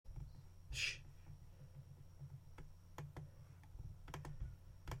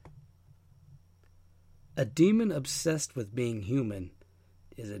A demon obsessed with being human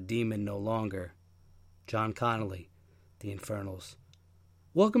is a demon no longer. John Connolly, The Infernals.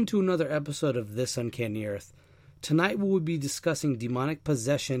 Welcome to another episode of This Uncanny Earth. Tonight we will be discussing demonic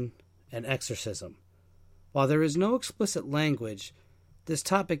possession and exorcism. While there is no explicit language, this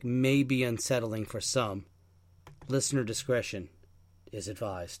topic may be unsettling for some. Listener discretion is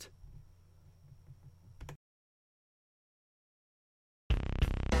advised.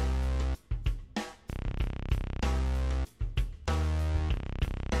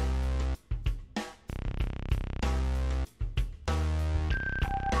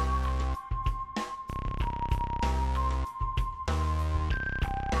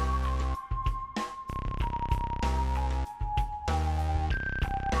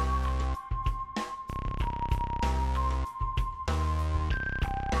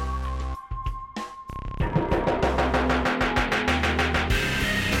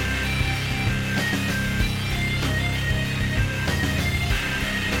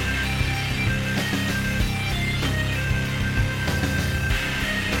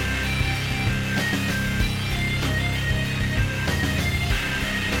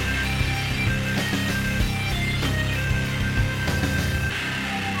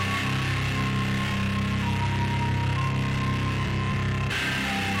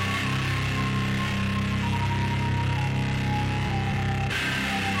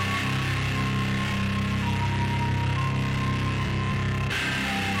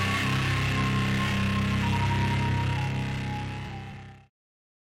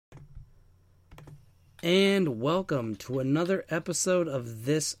 And welcome to another episode of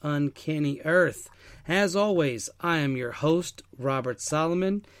This Uncanny Earth. As always, I am your host, Robert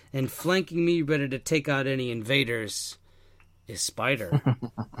Solomon, and flanking me, ready to take out any invaders, is Spider.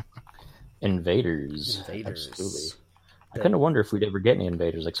 Invaders. Absolutely. I kind of wonder if we'd ever get any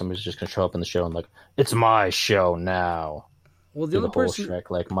invaders. Like somebody's just going to show up in the show and like, it's my show now. Well, the only person, Shrek,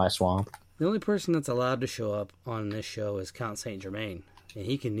 like my swamp. The only person that's allowed to show up on this show is Count Saint Germain, and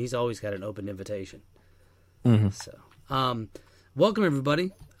he's always got an open invitation. Mm-hmm. So, welcome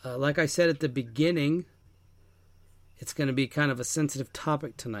everybody. Like I said at the beginning, it's going to be kind of a sensitive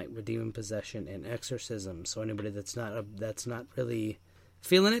topic tonight with demon possession and exorcism. So anybody that's not really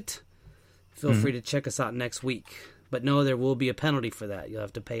feeling it, feel free to check us out next week. But no, there will be a penalty for that. You'll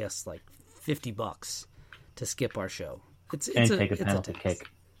have to pay us like $50 to skip our show. Take a penalty kick.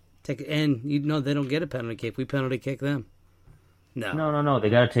 And you know they don't get a penalty kick. We penalty kick them. No. They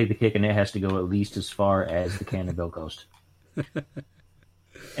got to take the kick, and it has to go at least as far as the Cannonville Ghost.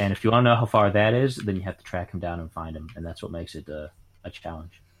 And if you want to know how far that is, then you have to track him down and find him, and that's what makes it a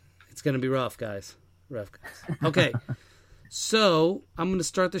challenge. It's going to be rough, guys. Okay, so I'm going to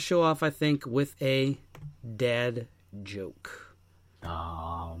start the show off, I think, with a dad joke.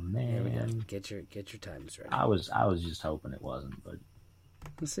 Oh man! There we go. Get your times ready. I was just hoping it wasn't, but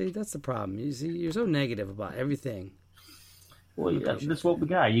see, that's the problem. You see, you're so negative about everything. Well, yeah, that's what we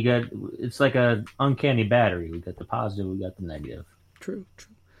got. It's like a uncanny battery. We got the positive, we got the negative. True.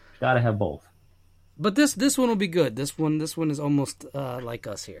 Got to have both. But this one will be good. This one is almost like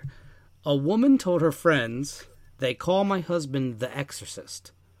us here. A woman told her friends, "They call my husband the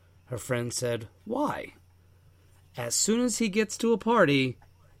Exorcist." Her friend said, "Why?" "As soon as he gets to a party,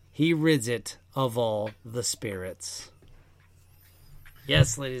 he rids it of all the spirits."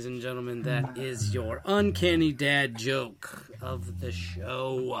 Yes, ladies and gentlemen, that is your uncanny dad joke of the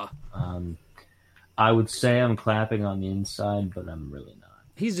show. I would say I'm clapping on the inside, but I'm really not.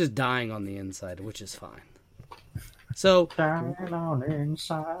 He's just dying on the inside, which is fine. So, dying on the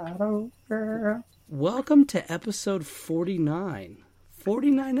inside, oh girl. Welcome to episode 49.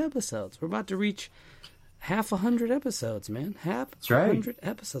 49 episodes. We're about to reach half 100 episodes, man. That's right. 100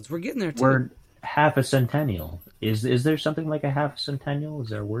 episodes. We're getting there, too. We're half a centennial. Is there something like a half a centennial? Is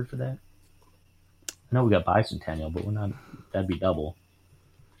there a word for that? I know we got bicentennial, but we're not. That'd be double.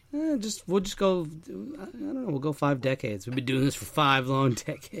 We'll just go. I don't know. We'll go 5 decades. We've been doing this for 5 long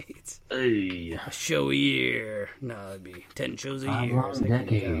decades. Hey. A show a year. No, it'd be 10 shows a year. 5 long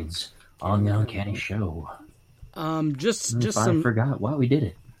decades on the Uncanny Show. I forgot why we did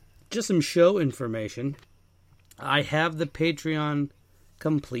it. Just some show information. I have the Patreon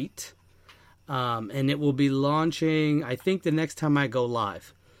complete. And it will be launching, I think, the next time I go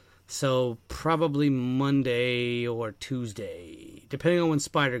live. So probably Monday or Tuesday, depending on when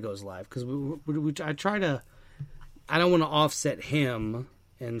Spider goes live. Because I don't want to offset him.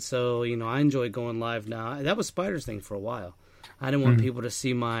 And so, I enjoy going live now. That was Spider's thing for a while. I didn't want people to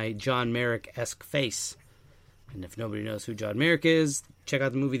see my John Merrick-esque face. And if nobody knows who John Merrick is, check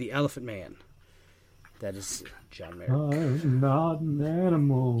out the movie The Elephant Man. That is John Merrick. I'm not an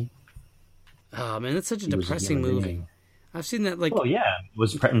animal. Oh man, it's such a He was a depressing human movie. being. I've seen that like, Well, yeah, it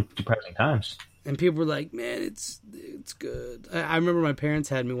was depressing times. and people were like, "Man, it's good." I remember my parents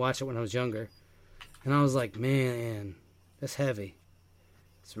had me watch it when I was younger, and I was like, "Man, that's heavy.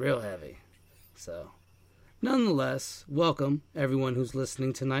 It's real heavy." So, nonetheless, welcome everyone who's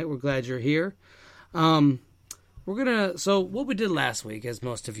listening tonight. We're glad you're here. So what we did last week, as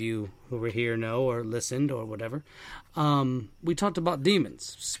most of you who were here know or listened or whatever, we talked about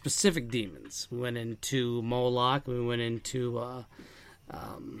demons, specific demons. We went into Moloch, we went into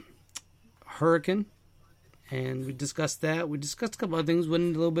Hurricane, and we discussed that. We discussed a couple of things, went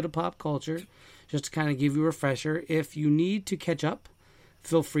into a little bit of pop culture, just to kind of give you a refresher. If you need to catch up,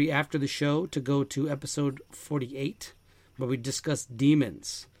 feel free after the show to go to episode 48, where we discussed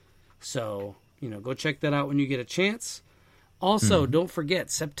demons. So, go check that out when you get a chance. Also, don't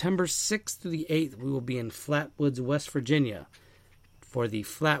forget, September 6th through the 8th, we will be in Flatwoods, West Virginia for the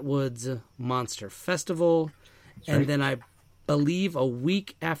Flatwoods Monster Festival. And then I believe a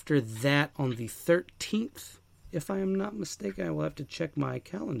week after that, on the 13th, if I am not mistaken, I will have to check my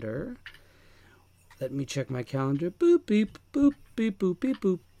calendar. Let me check my calendar. Boop, beep, boop, beep, boop, beep,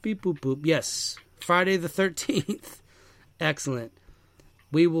 boop, beep, boop, boop. Yes, Friday the 13th. Excellent.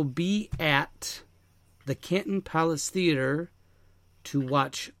 We will be at the Canton Palace Theater to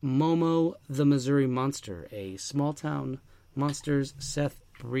watch Momo the Missouri Monster, a small-town monsters Seth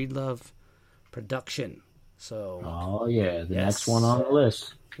Breedlove production. So, oh yeah, the next one on the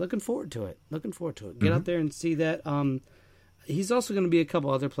list. Looking forward to it. Get out there and see that. He's also going to be a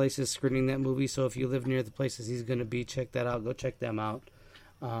couple other places screening that movie, so if you live near the places he's going to be, check that out. Go check them out.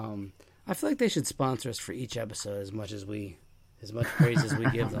 I feel like they should sponsor us for each episode as much praise as we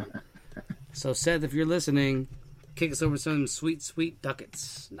give them. So, Seth, if you're listening, kick us over some sweet, sweet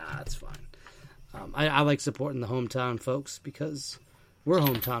ducats. Nah, that's fine. I like supporting the hometown folks because we're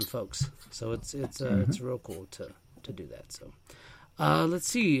hometown folks. So it's real cool to do that. So let's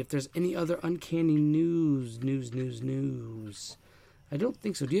see if there's any other uncanny news. I don't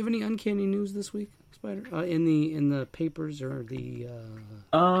think so. Do you have any uncanny news this week, Spider? In the papers or the?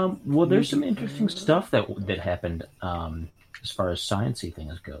 Well, there's some interesting stuff that happened. As far as sciencey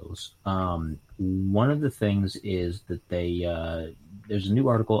things goes, one of the things is that there's a new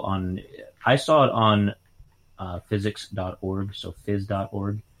article on. I saw it on physics.org, so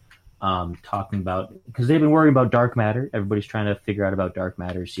phys.org, talking about, because they've been worrying about dark matter. Everybody's trying to figure out about dark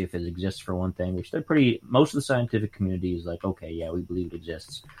matter, see if it exists for one thing, which most of the scientific community is like, okay, yeah, we believe it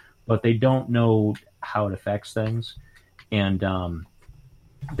exists, but they don't know how it affects things. And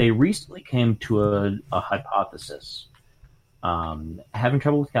they recently came to a hypothesis. Having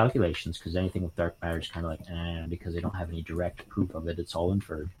trouble with calculations, because anything with dark matter is kind of like, because they don't have any direct proof of it, it's all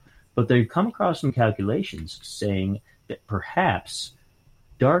inferred. But they've come across some calculations saying that perhaps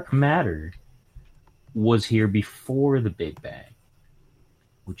dark matter was here before the Big Bang,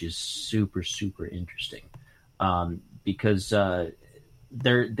 which is super, super interesting. Because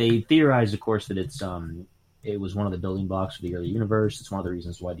they theorize, of course, that it was one of the building blocks of the early universe. It's one of the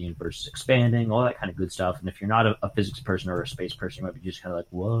reasons why the universe is expanding, all that kind of good stuff. And if you're not a physics person or a space person, you might be just kind of like,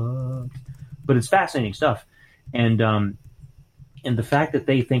 what? But it's fascinating stuff. And the fact that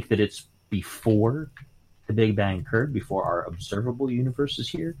they think that it's before the Big Bang occurred, before our observable universe is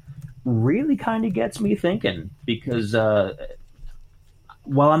here, really kind of gets me thinking. Because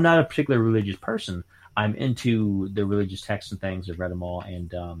while I'm not a particular religious person, I'm into the religious texts and things. I've read them all.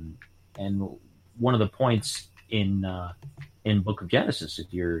 And one of the points in Book of Genesis,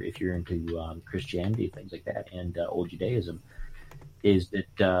 if you're into Christianity, things like that, and old Judaism, is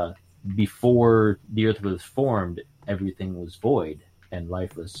that before the earth was formed, everything was void and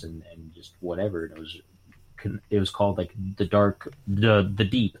lifeless and just whatever. And it was called like the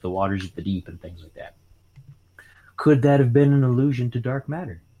deep, the waters of the deep, and things like that. Could that have been an allusion to dark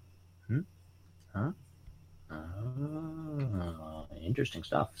matter? Huh? Interesting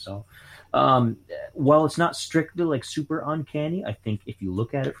stuff. So, while it's not strictly like super uncanny, I think if you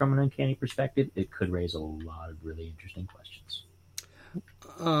look at it from an uncanny perspective, it could raise a lot of really interesting questions.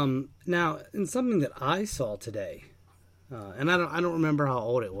 Now, in something that I saw today, and I don't remember how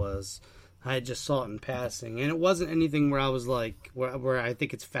old it was. I just saw it in passing, and it wasn't anything where I was like, where I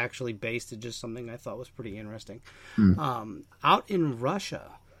think it's factually based. It's just something I thought was pretty interesting. Out in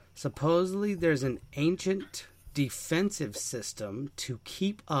Russia, supposedly there's an ancient defensive system to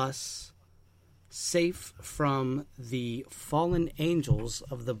keep us safe from the fallen angels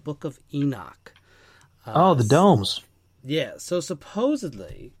of the Book of Enoch. The domes. Yeah, so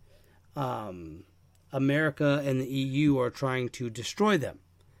supposedly America and the EU are trying to destroy them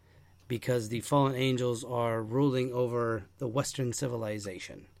because the fallen angels are ruling over the Western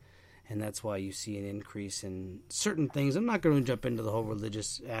civilization. and that's why you see an increase in certain things. I'm not going to jump into the whole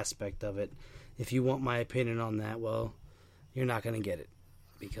religious aspect of it. If you want my opinion on that, well, you're not going to get it,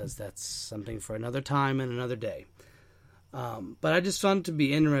 because that's something for another time and another day. But I just found it to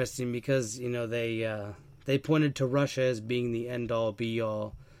be interesting because, they pointed to Russia as being the end-all,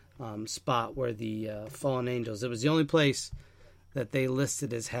 be-all spot where the fallen angels, it was the only place that they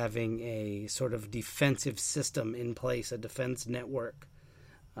listed as having a sort of defensive system in place, a defense network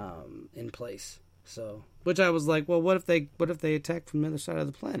in place. So, which I was like, well, what if they attack from the other side of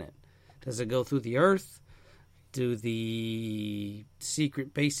the planet? Does it go through the Earth? Do the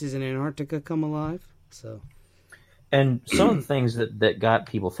secret bases in Antarctica come alive? So, and some of the things that got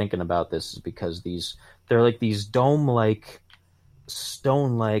people thinking about this is because they're like these dome-like,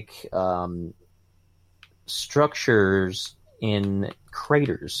 stone-like structures in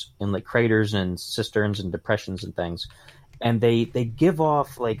craters, and cisterns and depressions and things, and they give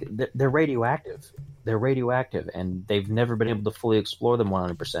off, like, they're radioactive. They're radioactive, and they've never been able to fully explore them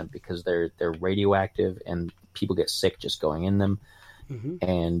 100% because they're radioactive, and people get sick just going in them. Mm-hmm.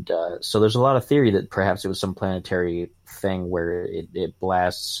 And so there's a lot of theory that perhaps it was some planetary thing where it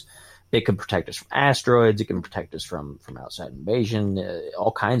blasts. It can protect us from asteroids. It can protect us from outside invasion,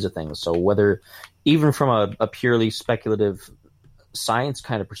 all kinds of things. So whether, even from a purely speculative science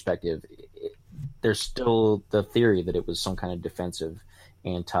kind of perspective, there's still the theory that it was some kind of defensive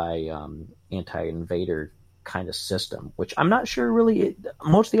anti-invader kind of system, which I'm not sure really.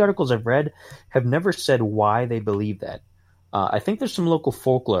 Most of the articles I've read have never said why they believe that. I think there's some local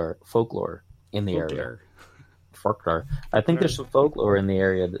folklore in the area. Folklore. I think there's some folklore in the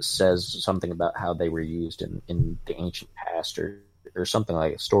area that says something about how they were used in the ancient past or something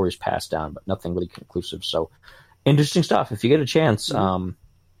like it. Stories passed down, but nothing really conclusive. So interesting stuff. If you get a chance,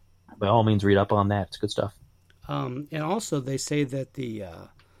 by all means, read up on that. It's good stuff. And also, they say that the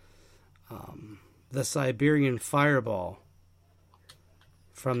Siberian fireball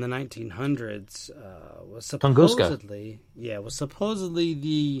from the 1900s was supposedly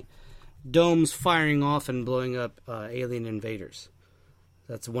the domes firing off and blowing up alien invaders.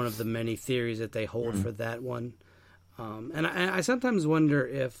 That's one of the many theories that they hold for that one. And I sometimes wonder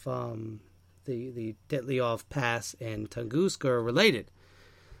if the Detlyov Pass and Tunguska are related,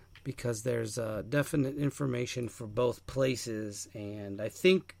 because there's definite information for both places. And I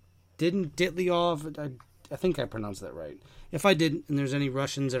think, didn't Detlyov, I think I pronounced that right. If I didn't, and there's any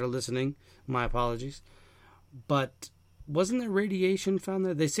Russians that are listening, my apologies. But wasn't there radiation found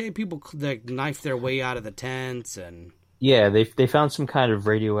there? They say people like knife their way out of the tents, and yeah, they found some kind of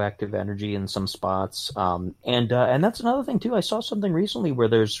radioactive energy in some spots, and that's another thing too. I saw something recently where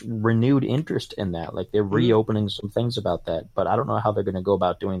there's renewed interest in that, like they're reopening some things about that, but I don't know how they're going to go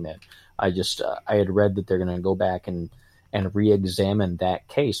about doing that. I had read that they're going to go back and re-examine that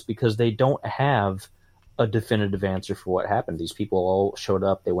case because they don't have a definitive answer for what happened. These people all showed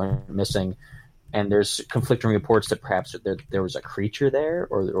up, they went missing. And there's conflicting reports that perhaps there was a creature there,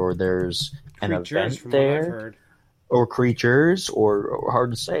 or there's an event there, or creatures, or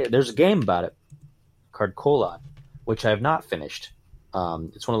hard to say. There's a game about it called Kolot, which I have not finished.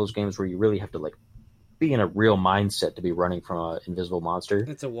 It's one of those games where you really have to like be in a real mindset to be running from an invisible monster.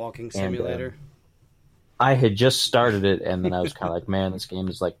 It's a walking simulator. And, I had just started it, and then I was kind of like, man, this game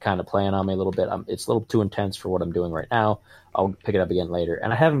is like kind of playing on me a little bit. It's a little too intense for what I'm doing right now. I'll pick it up again later,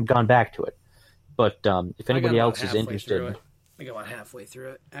 and I haven't gone back to it. But if anybody else is interested, I got about halfway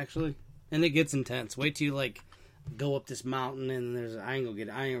through it actually, and it gets intense. Wait till you like go up this mountain, and I ain't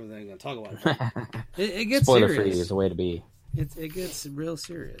gonna talk about it. It gets spoiler serious. Free is the way to be. It gets real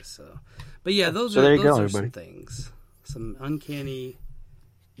serious. So, but yeah, those are some things, some uncanny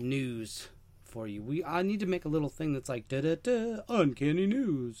news for you. I need to make a little thing that's like uncanny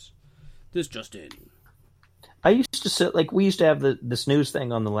news. This just in. I used to sit we used to have this news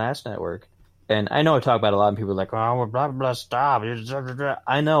thing on the last network. And I know I talk about it a lot, and people are like, "Oh, blah blah blah, stop!"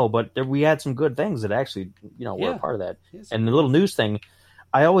 I know, but we had some good things that actually, were a part of that. Yes. And the little news thing,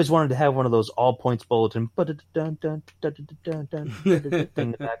 I always wanted to have one of those all points bulletin in the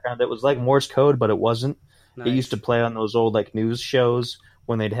background that was like Morse code, but it wasn't. Nice. It used to play on those old news shows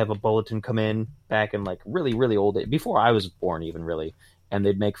when they'd have a bulletin come in back in really really old days, before I was born, even really. And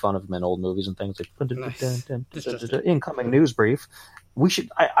they'd make fun of them in old movies and things like incoming news brief.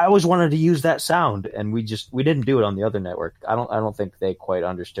 I always wanted to use that sound, and we didn't do it on the other network. I don't think they quite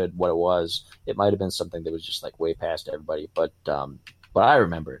understood what it was. It might have been something that was just way past everybody, but I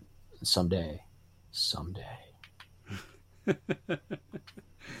remember it. Someday.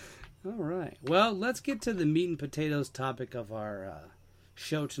 All right. Well, let's get to the meat and potatoes topic of our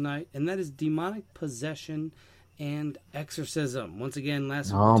show tonight, and that is demonic possession and Exorcism. Once again,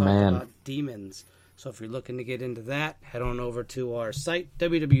 last week we talked about demons. So if you're looking to get into that, head on over to our site,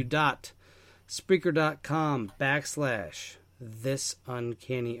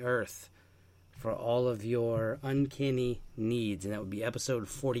 www.spreaker.com/ThisUncannyEarth for all of your uncanny needs. And that would be episode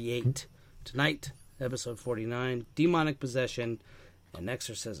 48 tonight, episode 49, Demonic Possession and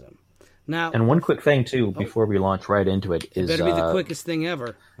Exorcism. Now, and one quick thing, too, before we launch right into it, is... It better be the quickest thing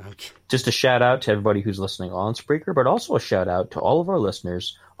ever. Just a shout-out to everybody who's listening on Spreaker, but also a shout-out to all of our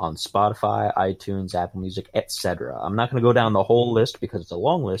listeners on Spotify, iTunes, Apple Music, etc. I'm not going to go down the whole list because it's a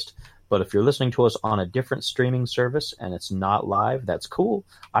long list, but if you're listening to us on a different streaming service and it's not live, that's cool.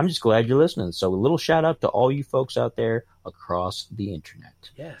 I'm just glad you're listening. So a little shout-out to all you folks out there across the internet.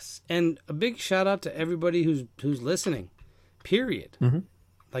 Yes, and a big shout-out to everybody who's listening, period. Mm-hmm.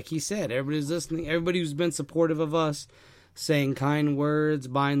 Like he said, everybody's listening. Everybody who's been supportive of us, saying kind words,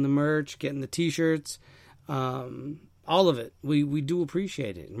 buying the merch, getting the T-shirts, all of it. We do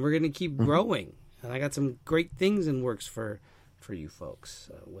appreciate it, and we're going to keep growing. And I got some great things in works for you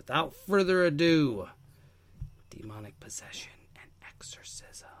folks. Without further ado, demonic possession and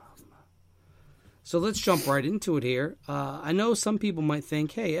exorcism. So let's jump right into it here. I know some people might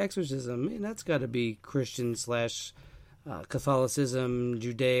think, hey, exorcism, man, that's got to be Christian / Catholicism,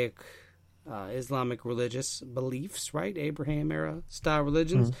 Judaic, Islamic religious beliefs, right? Abraham era style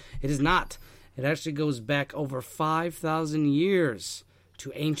religions. It is not. It actually goes back over 5,000 years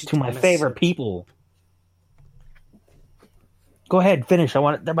to ancient. To my favorite people. Go ahead, finish.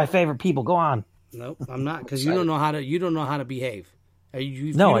 They're my favorite people. Go on. Nope, I'm not, because you don't know how to. You don't know how to behave.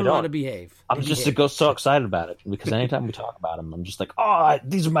 You no, I don't know how to behave. I'm just so excited about it because anytime we talk about them, I'm just like,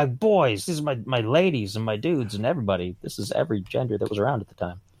 these are my boys, these are my ladies and my dudes and everybody. This is every gender that was around at the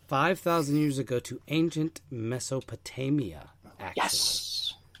time. 5,000 years ago to ancient Mesopotamia. Actually.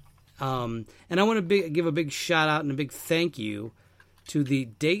 Yes. And I want to give a big shout out and a big thank you to the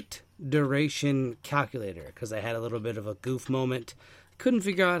date duration calculator, because I had a little bit of a goof moment. Couldn't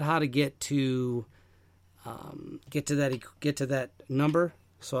figure out how to get to that number,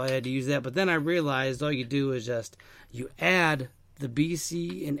 so I had to use that. But then I realized all you do is you add the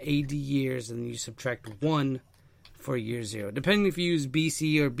BC and AD years, and you subtract 1 for year 0. Depending if you use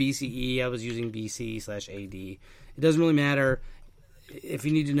BC or BCE, I was using BC/AD. It doesn't really matter. If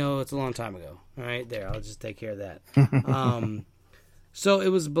you need to know, it's a long time ago. All right, there, I'll just take care of that. So it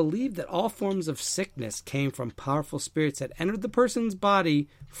was believed that all forms of sickness came from powerful spirits that entered the person's body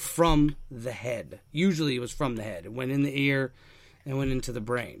from the head. Usually it was from the head. It went in the ear and went into the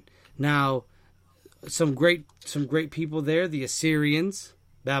brain. Now, some great people there, the Assyrians,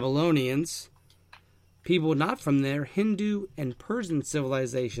 Babylonians, people not from there, Hindu and Persian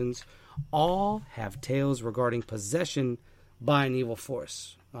civilizations, all have tales regarding possession by an evil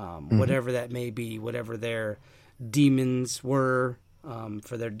force. Whatever that may be, whatever their demons were,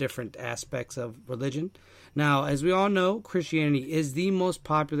 for their different aspects of religion. Now, as we all know, Christianity is the most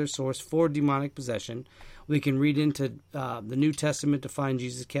popular source for demonic possession. We can read into the New Testament to find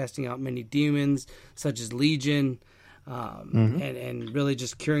Jesus casting out many demons, such as Legion, and really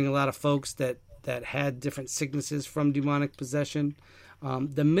just curing a lot of folks that had different sicknesses from demonic possession.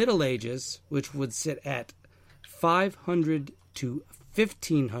 The Middle Ages, which would sit at 500 to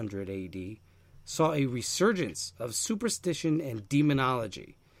 1500 AD, saw a resurgence of superstition and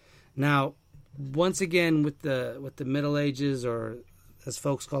demonology. Now, once again, with the Middle Ages, or as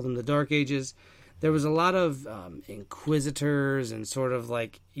folks call them, the Dark Ages, there was a lot of inquisitors and sort of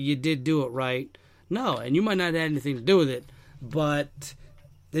like, you did do it right. No, and you might not have anything to do with it, but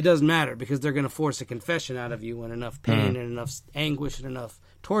it doesn't matter because they're going to force a confession out of you, and enough pain and enough anguish and enough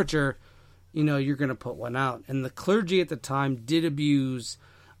torture, you're going to put one out. And the clergy at the time did abuse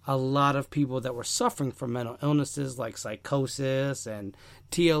a lot of people that were suffering from mental illnesses like psychosis and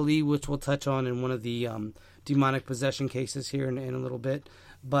TLE, which we'll touch on in one of the demonic possession cases here in a little bit.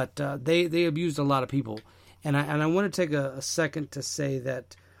 But they abused a lot of people. And I want to take a second to say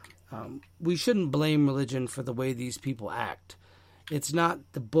that we shouldn't blame religion for the way these people act. It's not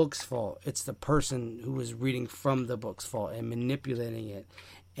the book's fault. It's the person who is reading from the book's fault and manipulating it.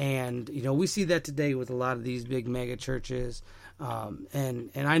 And, we see that today with a lot of these big mega churches. And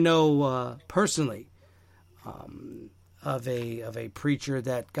I know personally of a preacher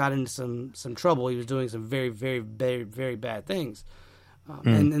that got into some trouble. He was doing some very, very, very, very bad things,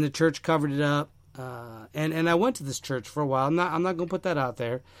 and the church covered it up. And I went to this church for a while. I'm not going to put that out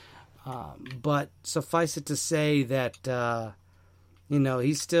there, but suffice it to say that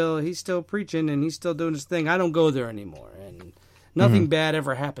he's still preaching and he's still doing his thing. I don't go there anymore, and nothing bad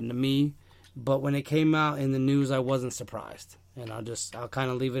ever happened to me. But when it came out in the news, I wasn't surprised. And I'll kind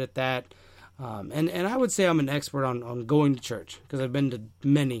of leave it at that. And I would say I'm an expert on going to church because I've been to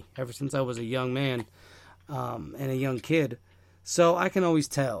many ever since I was a young man and a young kid. So I can always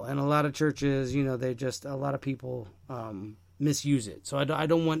tell. And a lot of churches, they just, a lot of people misuse it. So I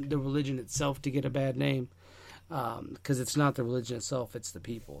don't want the religion itself to get a bad name because it's not the religion itself, it's the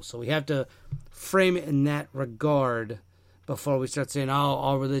people. So we have to frame it in that regard before we start saying, oh,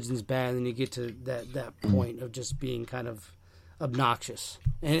 all religion's bad. And then you get to that point of just being kind of obnoxious.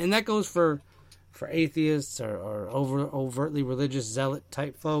 And that goes for atheists or overtly religious zealot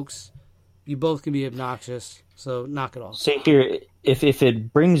type folks. You both can be obnoxious, so knock it off. Say here, if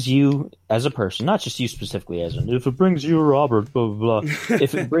it brings you as a person, not just you specifically if it brings you, Robert, blah, blah, blah.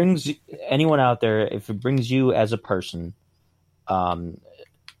 If it brings anyone out there, if it brings you as a person,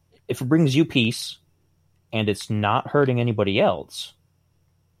 if it brings you peace and it's not hurting anybody else,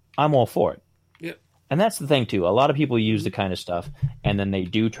 I'm all for it. Yep. And that's the thing, too. A lot of people use the kind of stuff, and then they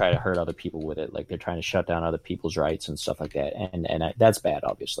do try to hurt other people with it. Like they're trying to shut down other people's rights and stuff like that. And that's bad,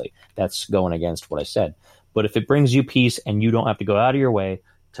 obviously. That's going against what I said. But if it brings you peace and you don't have to go out of your way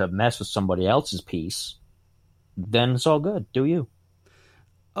to mess with somebody else's peace, then it's all good. Do you?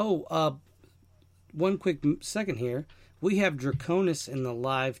 Oh, one quick second here. We have Draconis in the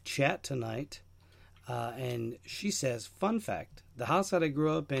live chat tonight. And she says, fun fact, the house that I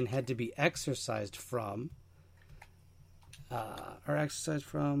grew up in had to be exorcised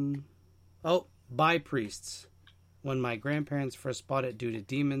by priests when my grandparents first bought it due to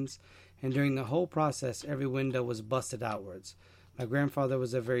demons. And during the whole process, every window was busted outwards. My grandfather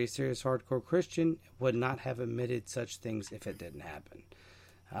was a very serious hardcore Christian, would not have admitted such things if it didn't happen.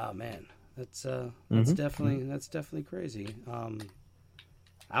 Oh man, that's definitely crazy.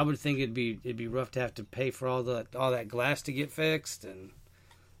 I would think it'd be rough to have to pay for all that glass to get fixed, and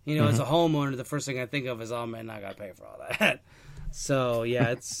as a homeowner, the first thing I think of is, oh man, I gotta pay for all that. So yeah,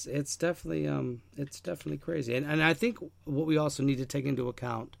 it's definitely crazy, and I think what we also need to take into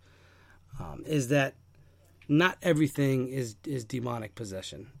account is that not everything is demonic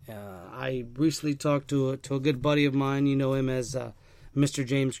possession. I recently talked to a good buddy of mine. You know him as Mr.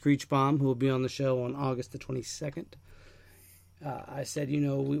 James Creechbaum, who will be on the show on August the 22nd. I said,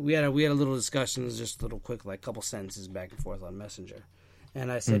 we had a little discussion. It was just a little quick, like couple sentences back and forth on Messenger.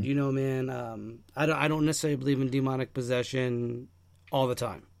 And I said, man, I don't necessarily believe in demonic possession all the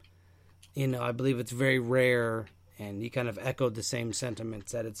time. I believe it's very rare, and he kind of echoed the same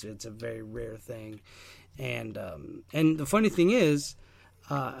sentiments that it's a very rare thing. And the funny thing is,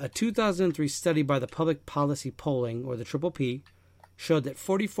 a 2003 study by the Public Policy Polling, or the Triple P, showed that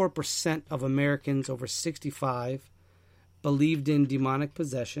 44% of Americans over 65 believed in demonic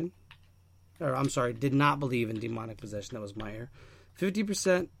possession, did not believe in demonic possession. That was my error.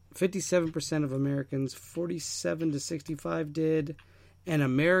 57% of Americans 47 to 65 did, and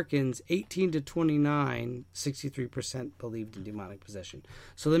Americans 18 to 29, 63% believed in demonic possession.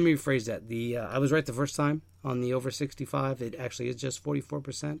 So let me rephrase that. I was right the first time on the over 65. It actually is just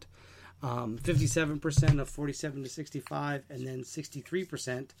 44%. 57% of 47 to 65, and then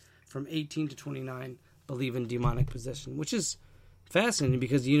 63% from 18 to 29 believe in demonic possession, which is fascinating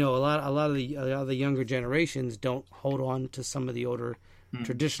because a lot of the younger generations don't hold on to some of the older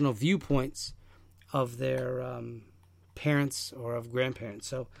traditional viewpoints of their parents or of grandparents.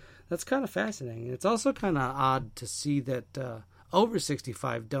 So that's kind of fascinating. And it's also kind of odd to see that over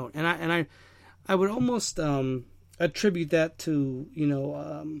 65 don't. And I would almost attribute that to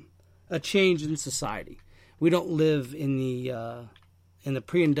a change in society. We don't live in the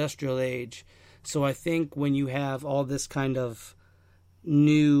pre-industrial age. So I think when you have all this kind of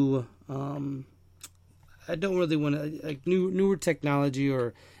new, I don't really want to, like newer technology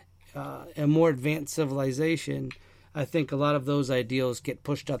or a more advanced civilization, I think a lot of those ideals get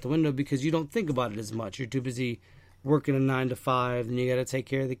pushed out the window because you don't think about it as much. You're too busy working a 9 to 5, and you got to take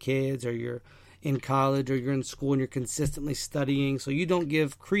care of the kids, or you're in college, or you're in school and you're consistently studying. So you don't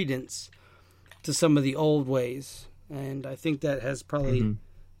give credence to some of the old ways. And I think that has probably...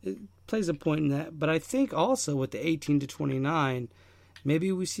 It plays a point in that, but I think also with the 18 to 29,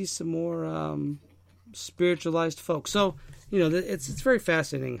 maybe we see some more spiritualized folks. So, it's very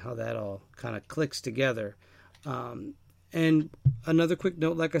fascinating how that all kind of clicks together. And another quick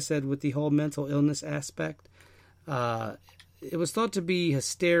note, like I said, with the whole mental illness aspect, it was thought to be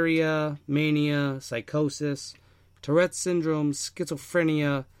hysteria, mania, psychosis, Tourette's syndrome,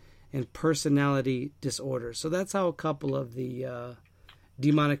 schizophrenia, and personality disorders. So that's how a couple of the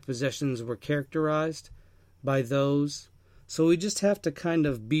demonic possessions were characterized by those. So we just have to kind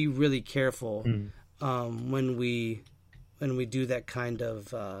of be really careful when we do that kind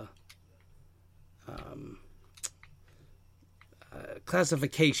of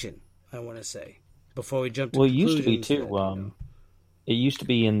classification I want to say, before we jump to Well, it used to be conclusions. too. It used to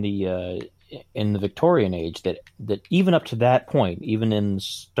be in the Victorian age that even up to that point, even in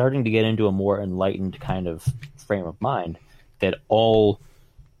starting to get into a more enlightened kind of frame of mind, that all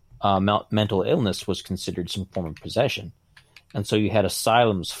mental illness was considered some form of possession, and so you had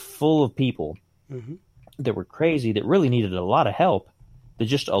asylums full of people Mm-hmm. that were crazy that really needed a lot of help. That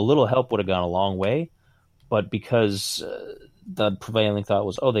just a little help would have gone a long way, but because the prevailing thought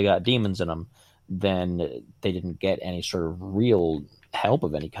was, oh, they got demons in them, then they didn't get any sort of real help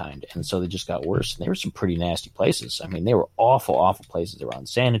of any kind, and so they just got worse. And they were some pretty nasty places. I mean, they were awful, awful places. They were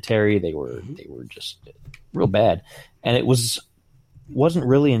unsanitary. They were just real bad. And it wasn't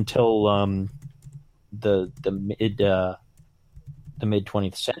really until the mid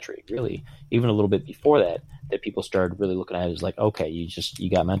 20th century, really, even a little bit before that, that people started really looking at it as like, okay, you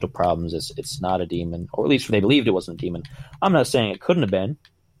got mental problems. It's not a demon, or at least they believed it wasn't a demon. I'm not saying it couldn't have been,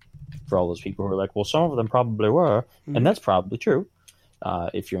 for all those people who are like, well, some of them probably were, and that's probably true.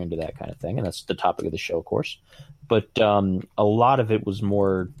 If you're into that kind of thing, and that's the topic of the show, of course. But a lot of it was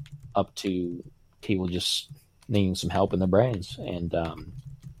more up to people just needing some help in their brains, and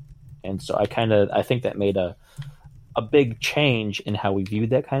so I think that made a big change in how we viewed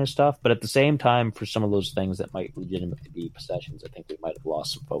that kind of stuff. But at the same time, for some of those things that might legitimately be possessions, I think we might have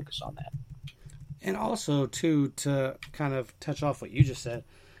lost some focus on that. And also, too, to kind of touch off what you just said,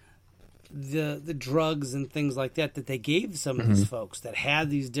 the drugs and things like that they gave some of these folks that had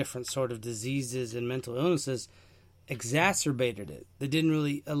these different sort of diseases and mental illnesses exacerbated it. They didn't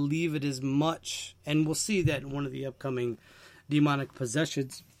really alleviate it as much. And we'll see that in one of the upcoming demonic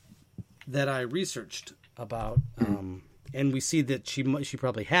possessions that I researched about. And we see that she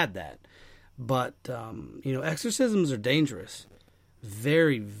probably had that. But, exorcisms are dangerous.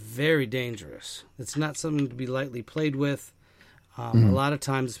 Very, very dangerous. It's not something to be lightly played with. A lot of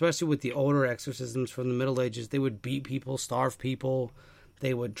times, especially with the older exorcisms from the Middle Ages, they would beat people, starve people.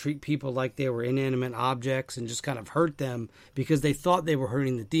 They would treat people like they were inanimate objects and just kind of hurt them because they thought they were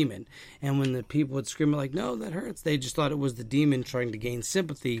hurting the demon. And when the people would scream like, no, that hurts, they just thought it was the demon trying to gain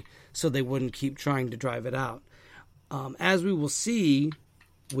sympathy so they wouldn't keep trying to drive it out. As we will see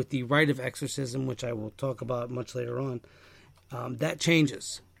with the rite of exorcism, which I will talk about much later on, that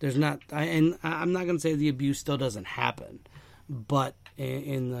changes. I'm not going to say the abuse still doesn't happen. But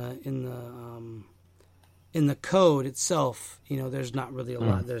in the code itself, there's not really a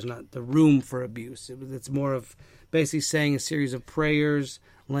lot. There's not the room for abuse. It's more of basically saying a series of prayers,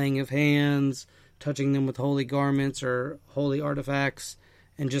 laying of hands, touching them with holy garments or holy artifacts,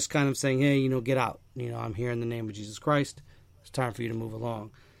 and just kind of saying, hey, get out. I'm here in the name of Jesus Christ. It's time for you to move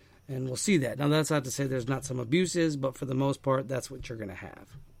along. And we'll see that. Now, that's not to say there's not some abuses, but for the most part, that's what you're going to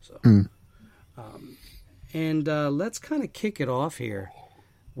have. So. And let's kind of kick it off here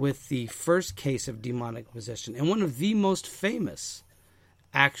with the first case of demonic possession, and one of the most famous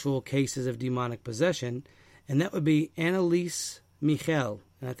actual cases of demonic possession, and that would be Anneliese Michel.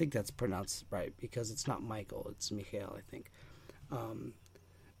 And I think that's pronounced right because it's not Michael, it's Michel, I think.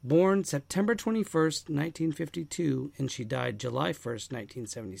 Born September 21st, 1952, and she died July 1st,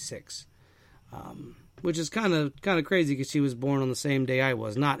 1976. Which is kind of crazy because she was born on the same day I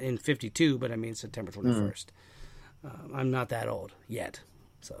was. Not in 52, but I mean September 21st. I'm not that old yet.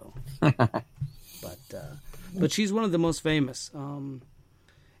 So, but she's one of the most famous.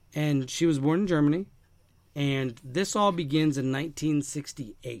 And she was born in Germany. And this all begins in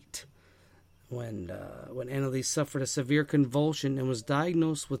 1968 when Anneliese suffered a severe convulsion and was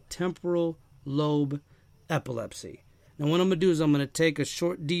diagnosed with temporal lobe epilepsy. Now, what I'm going to do is I'm going to take a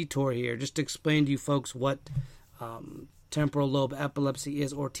short detour here just to explain to you folks what temporal lobe epilepsy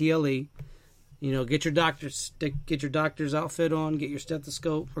is, or TLE. Get your doctor's outfit on, get your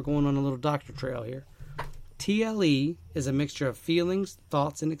stethoscope. We're going on a little doctor trail here. TLE is a mixture of feelings,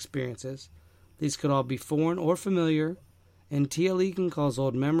 thoughts, and experiences. These could all be foreign or familiar, and TLE can cause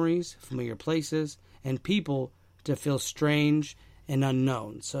old memories, familiar places, and people to feel strange and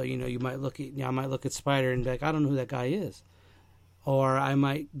unknown. So, I might look at Spider and be like, I don't know who that guy is. Or I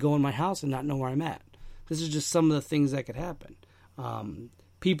might go in my house and not know where I'm at. This is just some of the things that could happen.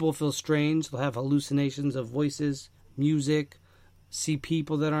 People feel strange. They'll have hallucinations of voices, music, see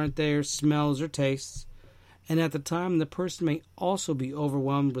people that aren't there, smells or tastes. And at the time, the person may also be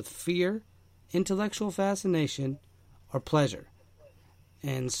overwhelmed with fear, intellectual fascination, or pleasure.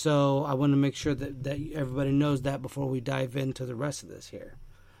 And so I want to make sure that everybody knows that before we dive into the rest of this here.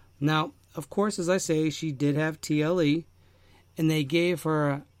 Now, of course, as I say, she did have TLE, and they gave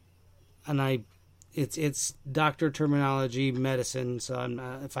her it's doctor terminology, medicine.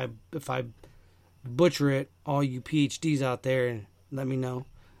 So if I butcher it, all you PhDs out there, let me know.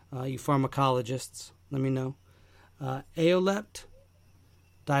 You pharmacologists, let me know. Aolept,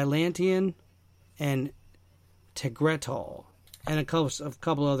 Dilantian, and Tegretol, and a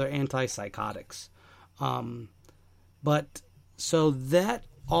couple other antipsychotics. But so that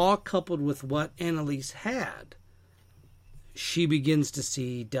all coupled with what Annalise had, she begins to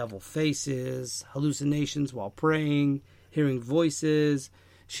see devil faces, hallucinations while praying, hearing voices.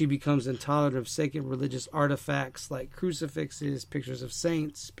 She becomes intolerant of sacred religious artifacts like crucifixes, pictures of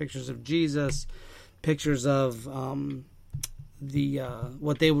saints, pictures of Jesus, pictures of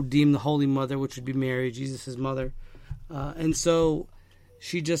what they would deem the Holy Mother, which would be Mary, Jesus' mother. And so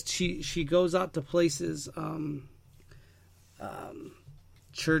she goes out to places,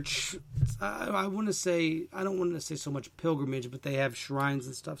 church. I don't want to say so much pilgrimage, but they have shrines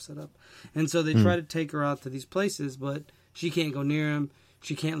and stuff set up. And so they try to take her out to these places, but she can't go near them.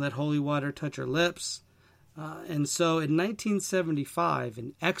 She can't let holy water touch her lips. And so in 1975,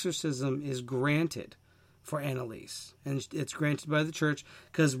 an exorcism is granted for Annalise. And it's granted by the church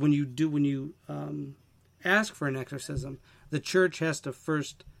because when you ask for an exorcism, the church has to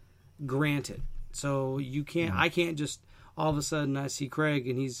first grant it. So I can't just, all of a sudden I see Craig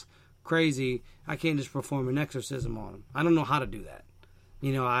and he's crazy. I can't just perform an exorcism on him. I don't know how to do that.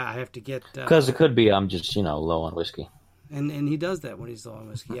 I have to get... Because it could be I'm just, low on whiskey. And he does that when he's low on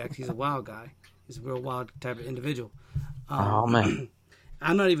whiskey. He's a wild guy. He's a real wild type of individual. Oh, man.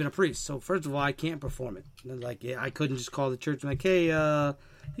 I'm not even a priest, so first of all, I can't perform it. I couldn't just call the church and like, hey,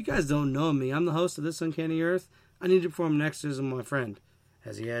 you guys don't know me. I'm the host of This Uncanny Earth. I need to perform an exorcism on my friend.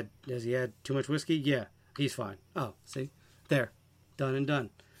 Has he had too much whiskey? Yeah, he's fine. Oh, see? There. Done and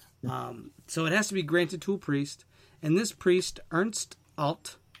done. So it has to be granted to a priest. And this priest, Ernst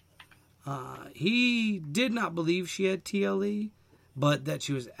Alt, he did not believe she had TLE, but that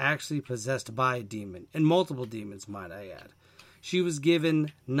she was actually possessed by a demon. And multiple demons, might I add. She was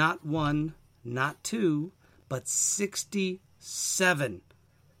given not one, not two, but 67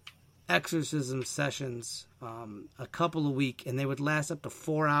 exorcism sessions, a couple a week, and they would last up to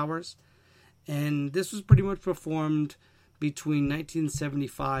 4 hours. And this was pretty much performed between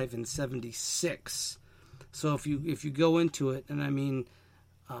 1975 and 76. So if you go into it, and I mean,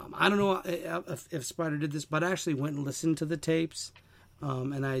 I don't know if Spider did this, but I actually went and listened to the tapes,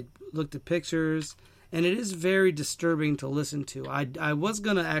 and I looked at pictures, and it is very disturbing to listen to. I was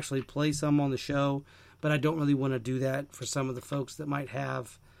going to actually play some on the show, but I don't really want to do that for some of the folks that might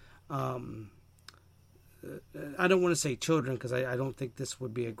have... I don't want to say children, because I don't think this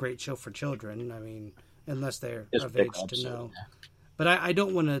would be a great show for children. I mean, unless they're of age to know. But I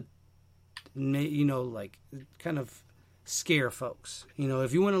don't want to, kind of scare folks.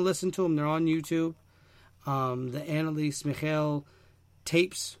 If you want to listen to them, they're on YouTube. The Annalise Michael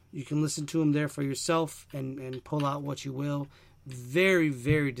tapes, you can listen to them there for yourself and pull out what you will. Very,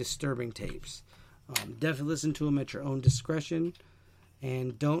 very disturbing tapes. Definitely listen to them at your own discretion.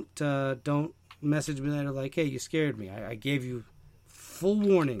 And don't message me later like, hey, you scared me. I gave you full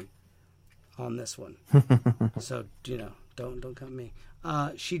warning on this one. So, don't come at me.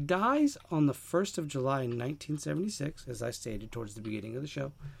 She dies on the 1st of July in 1976, as I stated towards the beginning of the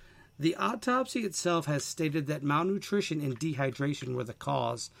show. The autopsy itself has stated that malnutrition and dehydration were the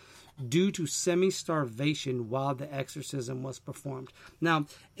cause due to semi-starvation while the exorcism was performed. Now,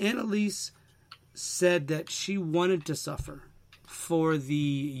 Annalise said that she wanted to suffer for the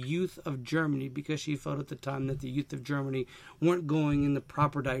youth of Germany because she felt at the time that the youth of Germany weren't going in the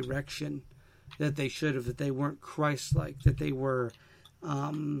proper direction that they should have, that they weren't Christ-like, that they were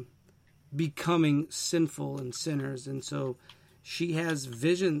becoming sinful and sinners. And so she has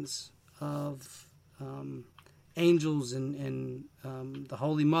visions of angels and the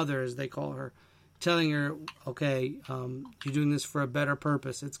Holy Mother, as they call her, telling her, okay, you're doing this for a better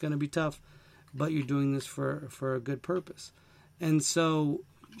purpose. It's going to be tough, but you're doing this for a good purpose. And so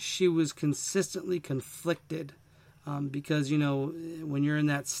she was consistently conflicted because, when you're in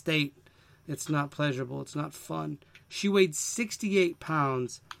that state, it's not pleasurable. It's not fun. She weighed 68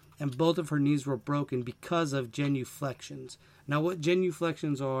 pounds, and both of her knees were broken because of genuflections. Now, what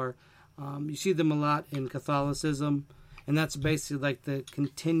genuflections are, you see them a lot in Catholicism, and that's basically like the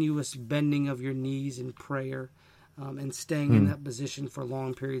continuous bending of your knees in prayer and staying in that position for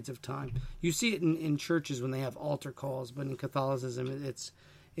long periods of time. You see it in churches when they have altar calls, but in Catholicism,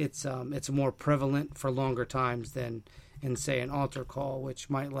 it's more prevalent for longer times than in, say, an altar call, which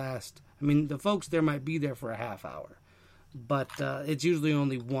might last. I mean, the folks there might be there for a half hour, but it's usually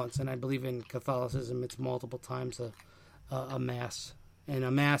only once, and I believe in Catholicism it's multiple times a mass. And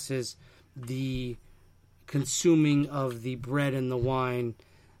a mass is the consuming of the bread and the wine,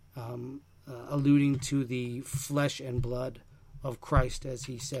 alluding to the flesh and blood of Christ, as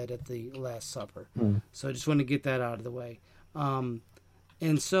he said at the Last Supper. So I just want to get that out of the way.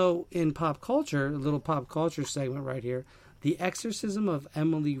 And so in pop culture, a little pop culture segment right here, the Exorcism of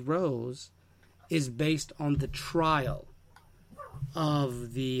Emily Rose is based on the trial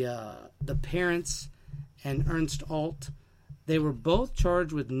of the parents and Ernst Alt. They were both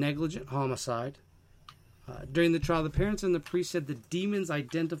charged with negligent homicide. During the trial, the parents and the priest said the demons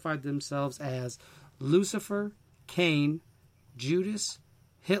identified themselves as Lucifer, Cain, Judas,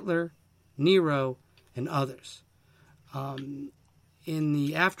 Hitler, Nero, and others. In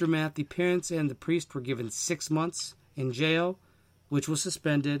the aftermath, the parents and the priest were given 6 months in jail, which was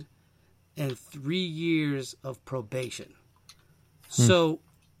suspended, and 3 years of probation. So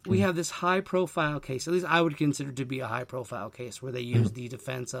we have this high-profile case, at least I would consider to be a high-profile case, where they use the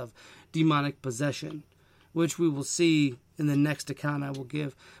defense of demonic possession, which we will see in the next account I will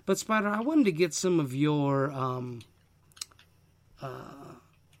give. But, Spider, I wanted to get some of your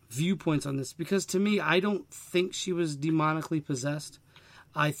viewpoints on this, because to me, I don't think she was demonically possessed.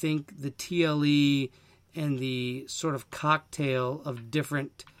 I think the TLE and the sort of cocktail of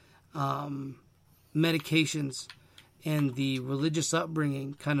different medications and the religious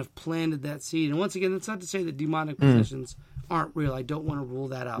upbringing kind of planted that seed. And once again, that's not to say that demonic possessions aren't real. I don't want to rule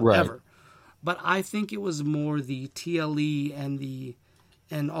that out ever. But I think it was more the TLE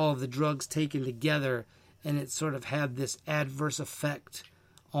and all of the drugs taken together, and it sort of had this adverse effect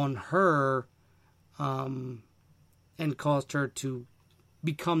on her, and caused her to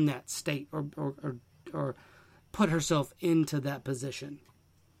become that state or put herself into that position.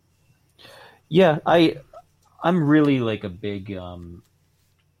 Yeah, I'm really like a big. I'm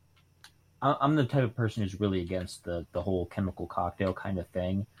the type of person who's really against the whole chemical cocktail kind of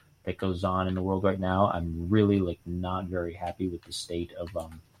thing that goes on in the world right now. I'm really like not very happy with the state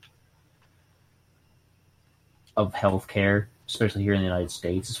of healthcare, especially here in the United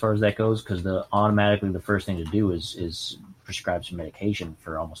States, as far as that goes, because automatically the first thing to do is prescribe some medication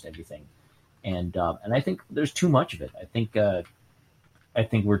for almost everything, and I think there's too much of it. I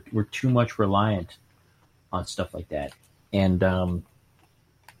think we're too much reliant on stuff like that, and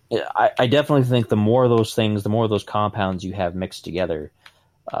I definitely think the more of those things, the more of those compounds you have mixed together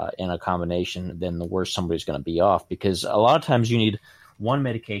in a combination, then the worse somebody's going to be off, because a lot of times you need one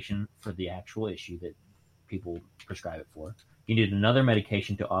medication for the actual issue that people prescribe it for. You need another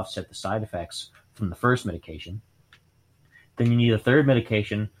medication to offset the side effects from the first medication. Then you need a third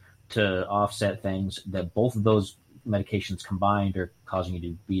medication to offset things that both of those medications combined are causing you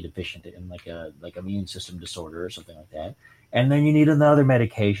to be deficient in, like immune system disorder or something like that. And then you need another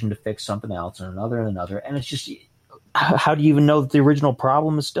medication to fix something else, and another, and it's just, how do you even know that the original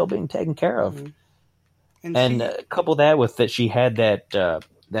problem is still being taken care of? Mm-hmm. And couple that with that she had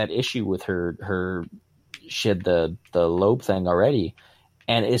that issue with her she had the lobe thing already,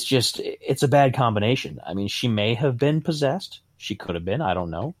 and it's a bad combination. I mean, she may have been possessed. She could have been. I don't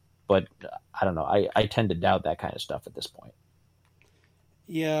know. But I don't know. I tend to doubt that kind of stuff at this point.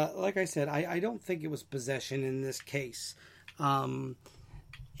 Yeah, like I said, I don't think it was possession in this case. And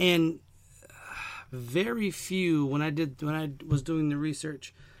very few, when I was doing the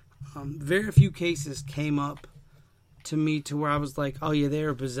research, very few cases came up to me to where I was like, oh yeah, they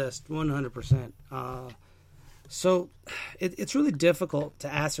were possessed 100%. So it's really difficult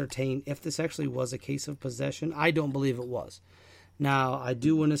to ascertain if this actually was a case of possession. I don't believe it was. Now, I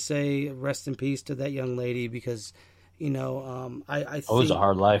do want to say rest in peace to that young lady, because, I think... it was a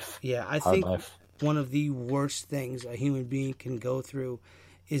hard life. Yeah, I think one of the worst things a human being can go through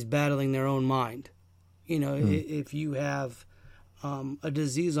is battling their own mind. If you have a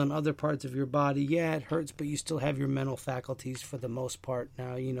disease on other parts of your body, yeah, it hurts, but you still have your mental faculties for the most part.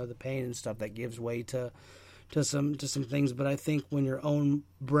 Now, the pain and stuff, that gives way to some things. But I think when your own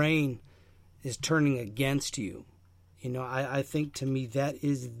brain is turning against you, I think, to me, that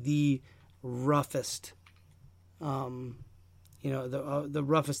is the roughest, the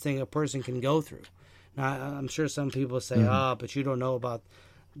roughest thing a person can go through. Now, I'm sure some people say, but you don't know about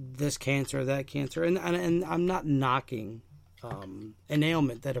this cancer or that cancer. And I'm not knocking an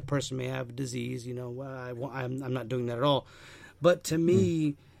ailment that a person may have, a disease, I'm not doing that at all. But to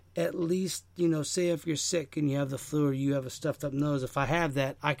me, at least, say if you're sick and you have the flu or you have a stuffed up nose, if I have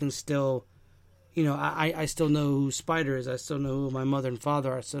that, I can still... I still know who Spider is. I still know who my mother and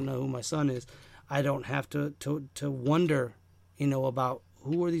father are. I still know who my son is. I don't have to wonder, about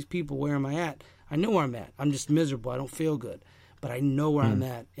who are these people, where am I at? I know where I'm at. I'm just miserable. I don't feel good. But I know where I'm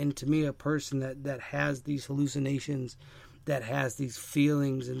at. And to me, a person that has these hallucinations, that has these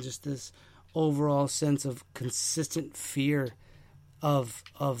feelings and just this overall sense of consistent fear of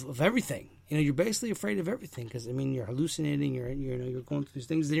everything you're basically afraid of everything because, I mean, you're hallucinating, you're going through these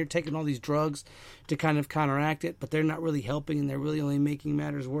things, then you're taking all these drugs to kind of counteract it, but they're not really helping and they're really only making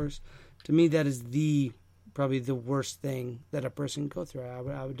matters worse. To me, that is probably the worst thing that a person can go through.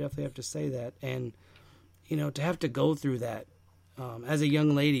 I would definitely have to say that. And, to have to go through that as a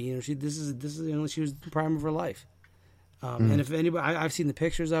young lady, she was in the prime of her life. And if anybody, I've seen the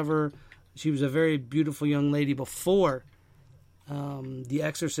pictures of her. She was a very beautiful young lady before the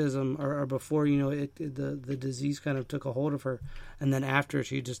exorcism, or before the disease kind of took a hold of her, and then after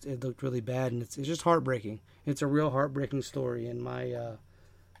it looked really bad, and it's just heartbreaking. It's a real heartbreaking story, and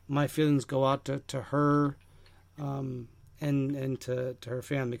my feelings go out to her, and to her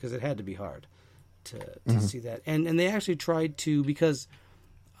family, because it had to be hard to see that, and they actually tried to, because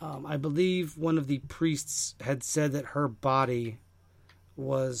I believe one of the priests had said that her body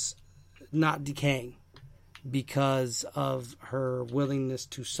was not decaying because of her willingness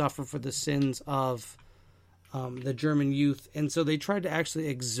to suffer for the sins of the German youth. And so they tried to actually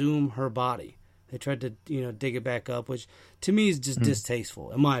exhume her body. They tried to, dig it back up, which to me is just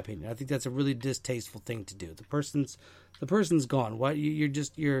distasteful, in my opinion. I think that's a really distasteful thing to do. The person's gone. Why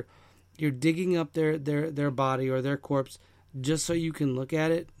you're digging up their body or their corpse just so you can look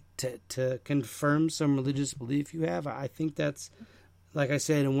at it to confirm some religious belief you have? I think that's, like I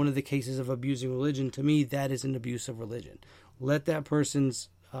said, in one of the cases of abusing religion, to me, that is an abuse of religion. Let that person's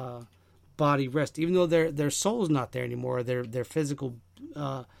body rest, even though their soul's not there anymore, or their physical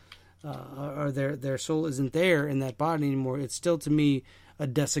or their soul isn't there in that body anymore. It's still, to me, a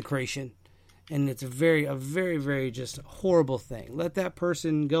desecration, and it's a very, very just horrible thing. Let that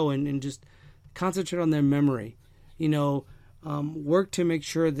person go and just concentrate on their memory. Work to make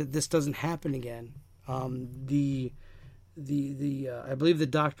sure that this doesn't happen again. I believe the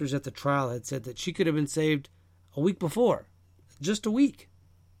doctors at the trial had said that she could have been saved a week before, just a week.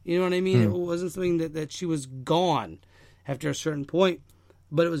 You know what I mean? It wasn't something that she was gone after a certain point,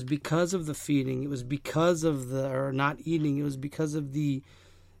 but it was because of the feeding. It was because of or not eating. It was because of the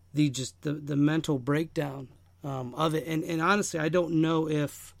mental breakdown of it. And honestly, I don't know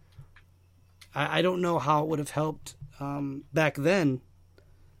I don't know how it would have helped back then.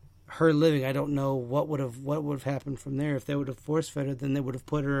 Her living, I don't know what would have happened from there. If they would have force fed her, then they would have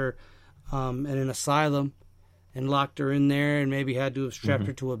put her in an asylum and locked her in there, and maybe had to have strapped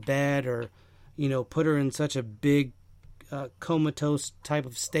her to a bed, or put her in such a big comatose type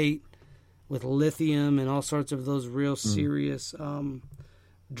of state with lithium and all sorts of those real serious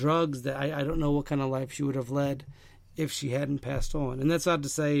drugs that I don't know what kind of life she would have led if she hadn't passed on. And that's not to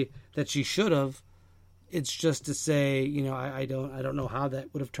say that she should have. It's just to say, I don't know how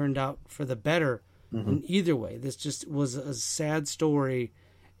that would have turned out for the better in either way. This just was a sad story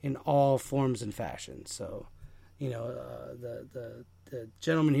in all forms and fashions. So, the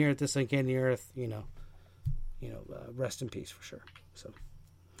gentleman here at this Uncanny Earth, rest in peace for sure. So,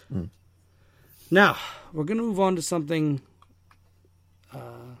 now we're gonna move on to something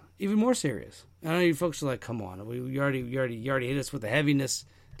even more serious. I know you folks are like, "Come on, you already hit us with the heaviness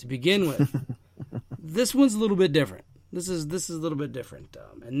to begin with." This one's a little bit different. This is a little bit different,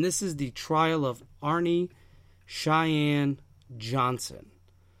 and this is the trial of Arnie Cheyenne Johnson.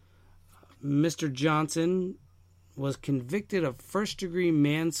 Mr. Johnson was convicted of first-degree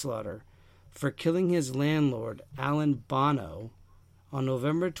manslaughter for killing his landlord, Alan Bono, on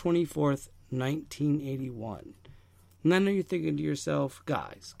November 24th, 1981. And I know you're thinking to yourself,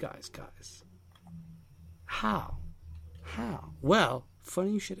 guys, how? Well,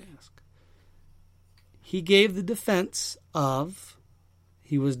 funny you should ask. He gave the defense of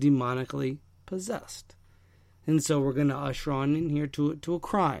he was demonically possessed. And so we're going to usher on in here to a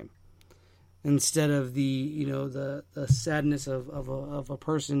crime. Instead of the sadness of a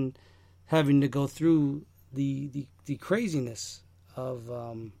person having to go through the craziness of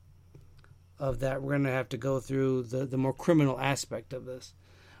that, we're going to have to go through the more criminal aspect of this.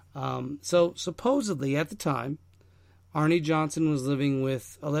 So supposedly at the time, Arnie Johnson was living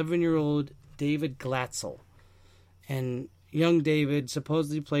with 11-year-old David Glatzel. And young David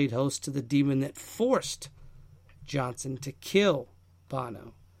supposedly played host to the demon that forced Johnson to kill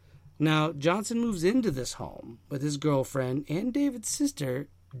Bono. Now, Johnson moves into this home with his girlfriend and David's sister,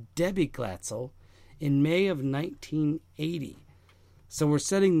 Debbie Glatzel, in May of 1980. So we're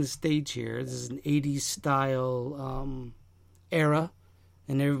setting the stage here. This is an 80s style era,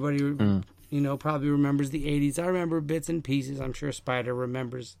 and everybody, probably remembers the 80s. I remember bits and pieces. I'm sure Spider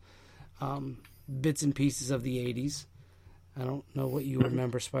remembers bits and pieces of the 80s. I don't know what you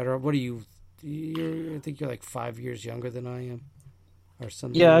remember, Spider. What are you? I think you're like 5 years younger than I am, or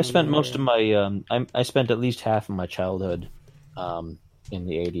something. Yeah, I spent most of my. I spent at least half of my childhood in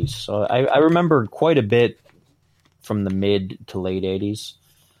the 80s. So I remember quite a bit from the mid to late 80s.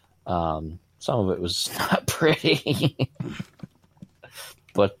 Some of it was not pretty.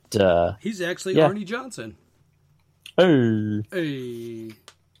 But he's actually yeah. Arnie Johnson. Hey.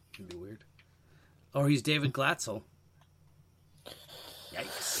 That'd be weird. Or he's David Glatzel.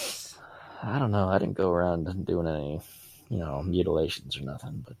 Yikes. I don't know. I didn't go around doing any, mutilations or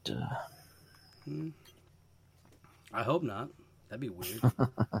nothing, but I hope not. That'd be weird.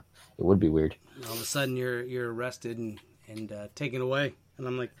 It would be weird. All of a sudden you're arrested and taken away. And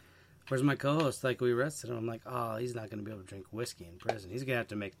I'm like, where's my co-host? Like, we arrested him. I'm like, oh, he's not going to be able to drink whiskey in prison. He's going to have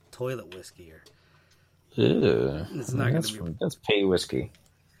to make toilet whiskey. It's not going to be... That's pay whiskey.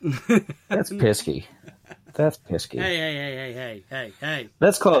 That's pisky. That's pisky. Hey.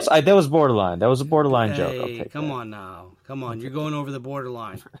 That's close. That was borderline. That was a borderline joke. I'll take come that. on now. Come on. You're going over the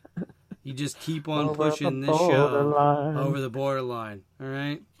borderline. You just keep on pushing this show over the borderline. All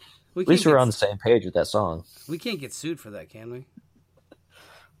right? At least we're on the same page with that song. We can't get sued for that, can we?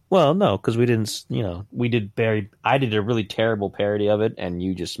 Well, no, because we didn't, I did a really terrible parody of it, and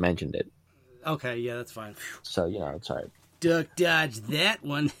you just mentioned it. Okay, yeah, that's fine. So, it's all right. Duck dodge that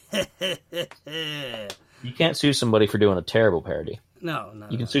one. You can't sue somebody for doing a terrible parody. No.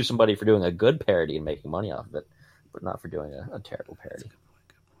 You can sue somebody for doing a good parody and making money off of it, but not for doing a terrible parody. Good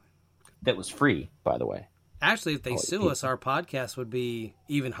point. That was free, by the way. Actually, if they sue us, our podcast would be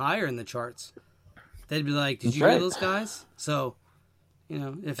even higher in the charts. They'd be like, did you hear those guys? So,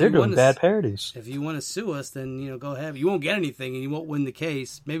 if they're doing bad parodies. If you want to sue us, then, go ahead. You won't get anything and you won't win the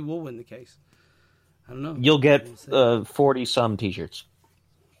case. Maybe we'll win the case. I don't know. You'll get 40-some t-shirts.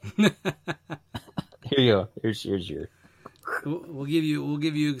 Here you go. Here's your. We'll give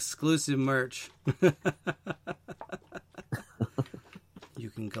you exclusive merch. You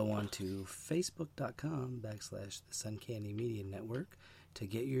can go on to facebook.com/the Uncanny Media Network to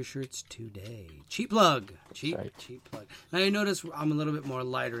get your shirts today. Cheap plug. Cheap plug. Now you notice I'm a little bit more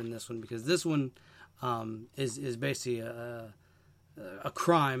lighter in this one because this one is basically a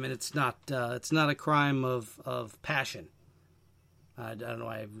crime, and it's not a crime of passion. I don't know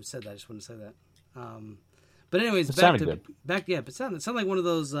why I said that. I just want to say that. But anyways, it sounded good. It sounded like one of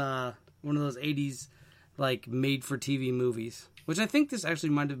those 80s like made for TV movies, which I think this actually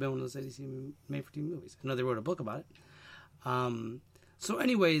might have been one of those 80s made for TV movies. I know they wrote a book about it. So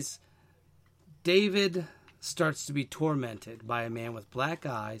anyways, David starts to be tormented by a man with black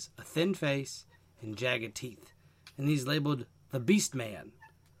eyes, a thin face, and jagged teeth, and he's labeled the Beast Man,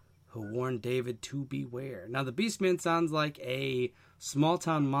 who warned David to beware. Now, the Beast Man sounds like a Small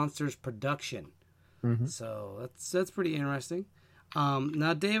Town Monsters production. Mm-hmm. So that's pretty interesting.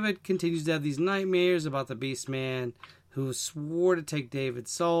 Now, David continues to have these nightmares about the Beast Man, who swore to take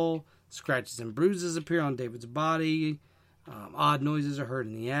David's soul. Scratches and bruises appear on David's body. Odd noises are heard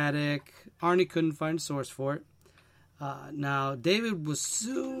in the attic. Arnie couldn't find a source for it. Now, David was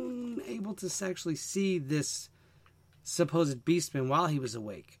soon able to actually see this supposed beastman while he was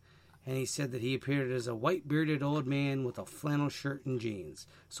awake. And he said that he appeared as a white-bearded old man with a flannel shirt and jeans.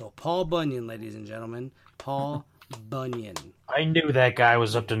 So Paul Bunyan, ladies and gentlemen. Paul Bunyan. I knew that guy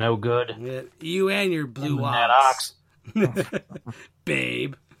was up to no good. Yeah, you and your blue ox.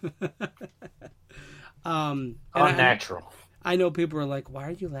 Babe. Unnatural. I know people are like, why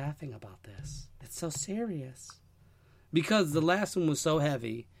are you laughing about this? It's so serious. Because the last one was so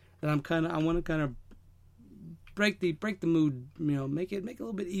heavy that I want to kind of break the mood, make it a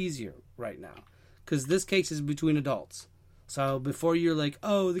little bit easier right now. Because this case is between adults. So before you're like,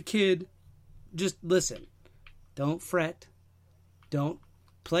 oh, the kid, just listen. Don't fret. Don't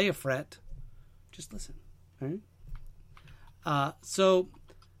play a fret. Just listen. All right? So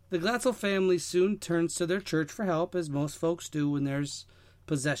the Glatzel family soon turns to their church for help, as most folks do when there's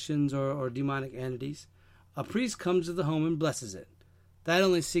possessions or demonic entities. A priest comes to the home and blesses it. That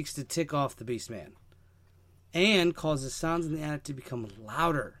only seeks to tick off the beast man and causes sounds in the attic to become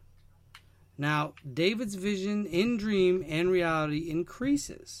louder. Now, David's vision in dream and reality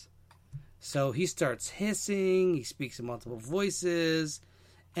increases. So he starts hissing, he speaks in multiple voices,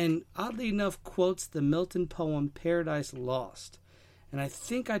 and oddly enough quotes the Milton poem Paradise Lost. And I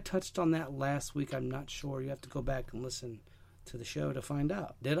think I touched on that last week. I'm not sure. You have to go back and listen to the show to find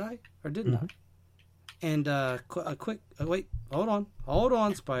out. Did I or didn't I? And a quick wait, hold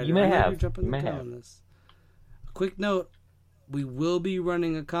on, Spider. You may have. Jumping the gun on this. A quick note: we will be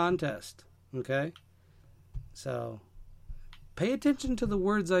running a contest. Okay, so pay attention to the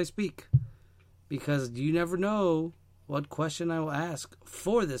words I speak, because you never know what question I will ask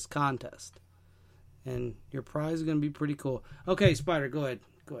for this contest, and your prize is going to be pretty cool. Okay, Spider, go ahead.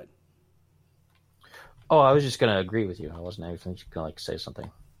 Oh, I was just gonna agree with you. I wasn't even gonna like say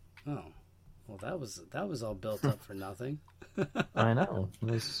something. Oh, well, that was all built up for nothing. I know.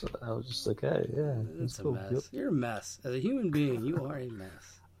 I was just like, hey, yeah, It's that's a cool. mess. Yep. You're a mess. As a human being, you are a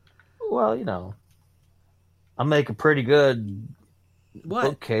mess. Well, I make a pretty good What?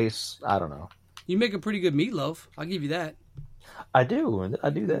 bookcase. I don't know. You make a pretty good meatloaf. I'll give you that. I do that.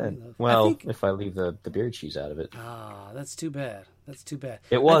 Meatloaf. Well, if I leave the beer cheese out of it. Ah, that's too bad. That's too bad.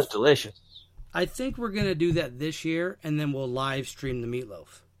 It was delicious. I think we're gonna do that this year, and then we'll live stream the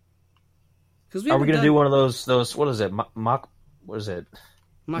meatloaf. Are we gonna do one of those? What is it? Mock? What is it?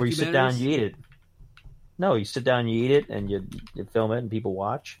 Where you sit down, and you eat it. No, you sit down, you eat it, and you film it, and people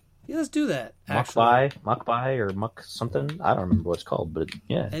watch. Yeah, let's do that. Mukbang or muck something. I don't remember what it's called, but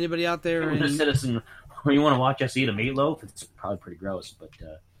yeah. Anybody out there? A citizen, when you want to watch us eat a meatloaf, it's probably pretty gross, but.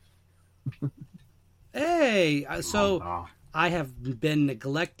 Hey, so I have been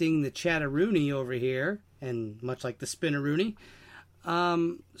neglecting the Chatteroony over here, and much like the Spinneroony.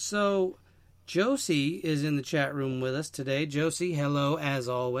 So Josie is in the chat room with us today. Josie, hello as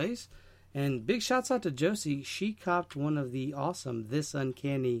always. And big shouts out to Josie. She copped one of the awesome This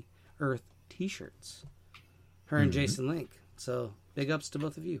Uncanny Earth t-shirts. Her and Jason Link. So big ups to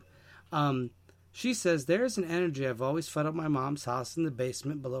both of you. She says, there's an energy I've always felt at my mom's house in the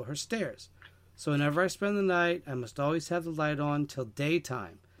basement below her stairs. So whenever I spend the night, I must always have the light on till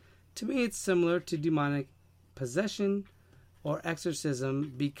daytime. To me, it's similar to demonic possession or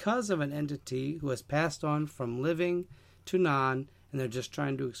exorcism because of an entity who has passed on from living to non, and they're just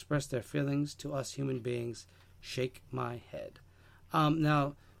trying to express their feelings to us human beings. Shake my head.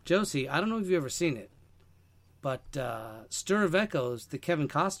 Now, Josie, I don't know if you've ever seen it, but Stir of Echoes, the Kevin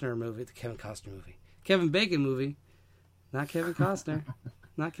Bacon movie, not Kevin Costner,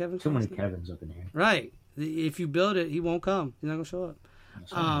 not Kevin Costner. Too many Kevins up in here. Right. If you build it, he won't come. He's not going to show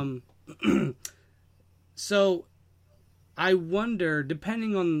up. So I wonder,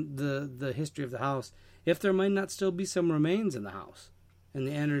 depending on the history of the house, if there might not still be some remains in the house, and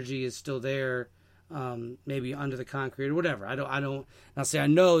the energy is still there, maybe under the concrete or whatever. I don't. Now, say I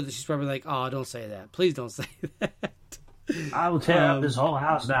know that she's probably like, oh, don't say that. Please don't say that. I will tear up this whole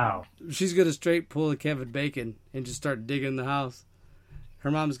house now. She's gonna straight pull a Kevin Bacon and just start digging the house.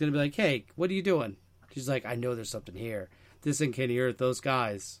 Her mom's gonna be like, hey, what are you doing? She's like, I know there's something here. This Uncanny Earth, those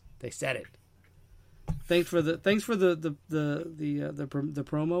guys, they said it. Thanks for the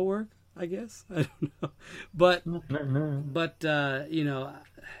promo work, I guess. I don't know, but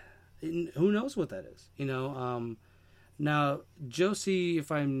who knows what that is? Now Josie,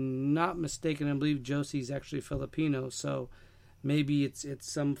 if I'm not mistaken, I believe Josie's actually Filipino, so maybe it's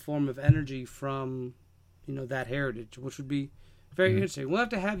some form of energy from that heritage, which would be very interesting. We'll have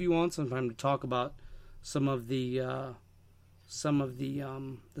to have you on sometime to talk about some of the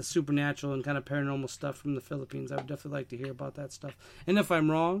supernatural and kind of paranormal stuff from the Philippines. I would definitely like to hear about that stuff. And if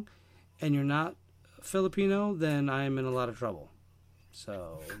I'm wrong, and you're not Filipino, then I'm in a lot of trouble.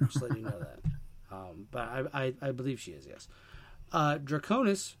 So just let you know that. But I believe she is, yes.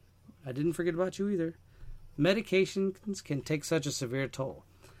 Draconis, I didn't forget about you either. Medications can take such a severe toll.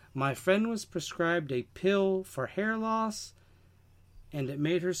 My friend was prescribed a pill for hair loss, and it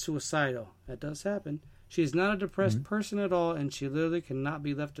made her suicidal. That does happen. She is not a depressed person at all, and she literally cannot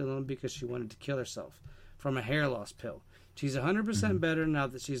be left alone because she wanted to kill herself from a hair loss pill. She's 100% better now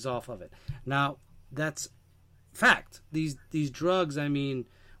that she's off of it. Now, that's fact. These drugs, I mean,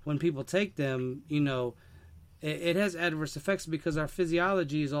 when people take them, it has adverse effects because our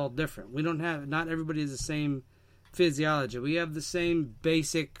physiology is all different. Not everybody has the same physiology. We have the same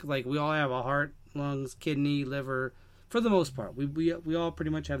basic, like we all have a heart, lungs, kidney, liver, for the most part. We all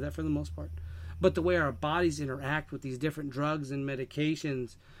pretty much have that for the most part. But the way our bodies interact with these different drugs and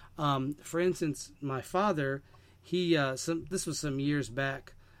medications, for instance, my father, this was some years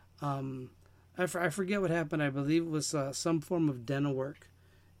back. I forget what happened. I believe it was some form of dental work,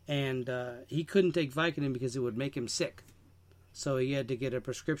 and he couldn't take Vicodin because it would make him sick. So he had to get a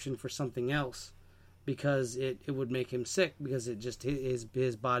prescription for something else because it would make him sick because it just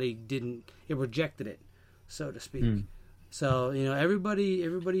his body it rejected it, so to speak. So everybody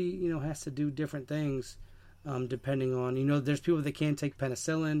has to do different things depending on there's people that can't take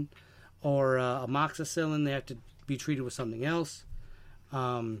penicillin or amoxicillin. They have to be treated with something else.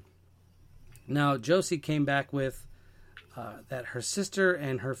 Now Josie came back with that her sister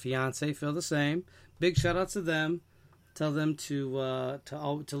and her fiance feel the same. Big shout outs to them. Tell them to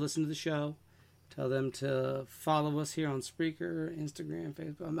listen to the show. Tell them to follow us here on Spreaker, Instagram,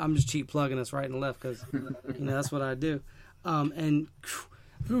 Facebook. I'm just cheap plugging us right and left because that's what I do. And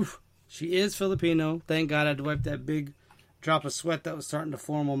she is Filipino. Thank God I had to wipe that big drop of sweat that was starting to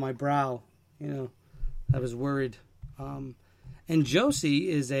form on my brow. I was worried. And Josie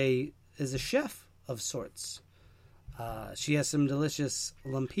is a chef of sorts. She has some delicious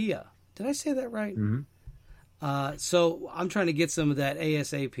lumpia. Did I say that right? Mm-hmm. So I'm trying to get some of that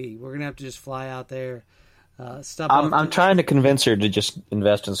ASAP. We're gonna have to just fly out there. I'm trying to convince her to just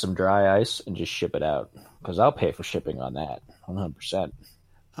invest in some dry ice and just ship it out, because I'll pay for shipping on that 100%.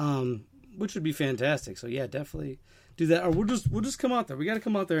 Which would be fantastic. So yeah, definitely do that. Or we'll just come out there. We got to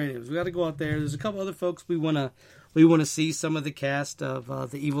come out there anyways. We got to go out there. There's a couple other folks we wanna see. Some of the cast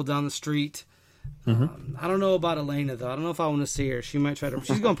of The Evil Down the Street. Mm-hmm. I don't know about Elena though. I don't know if I want to see her. She might try to.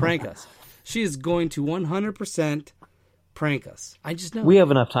 She's gonna prank us. She is going to 100% prank us. I just know. We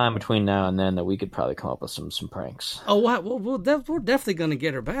have enough time between now and then that we could probably come up with some pranks. Oh, what? Well, we're definitely going to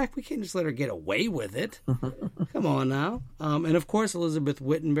get her back. We can't just let her get away with it. Come on now. And of course, Elizabeth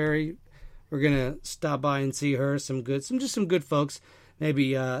Wittenberry. We're going to stop by and see her. Some good folks.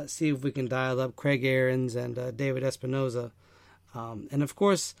 Maybe see if we can dial up Craig Aarons and David Espinoza. And of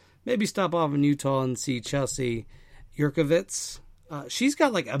course, maybe stop off in Utah and see Chelsea Yurkovitz. She's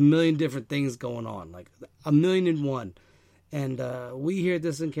got like a million different things going on, like 1,000,001. And we here at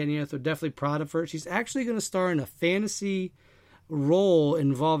this Uncanny Earth are definitely proud of her. She's actually going to star in a fantasy role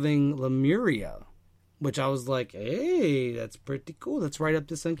involving Lemuria, which I was like, hey, that's pretty cool. That's right up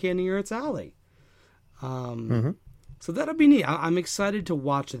this Uncanny Earth's alley. So that'll be neat. I'm excited to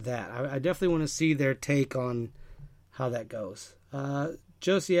watch that. I definitely want to see their take on how that goes.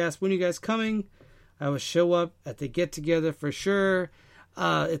 Josie asked, when are you guys coming? I will show up at the get-together for sure.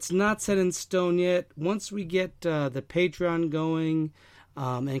 It's not set in stone yet. Once we get the Patreon going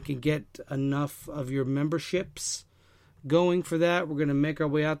and can get enough of your memberships going for that, we're going to make our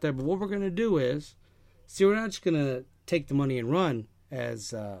way out there. But what we're going to do is, we're not just going to take the money and run,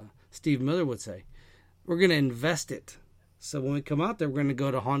 as Steve Miller would say. We're going to invest it. So when we come out there, we're going to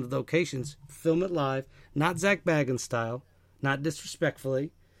go to haunted locations, film it live, not Zach Baggins style, not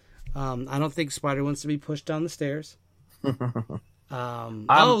disrespectfully. I don't think Spider wants to be pushed down the stairs. I'm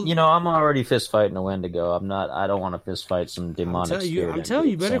already fist fighting a Wendigo. I don't want to fist fight some demonic spirit. I'm telling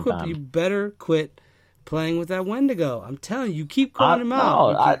you, you better quit playing with that Wendigo. I'm telling you, keep calling him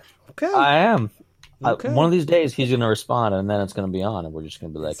out. Okay. I am. Okay. One of these days, he's going to respond, and then it's going to be on, and we're just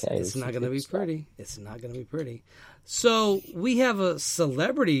going to be like, hey. It's not going to be pretty. It's not going to be pretty. So we have a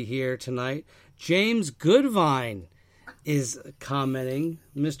celebrity here tonight. James Goodvine is commenting.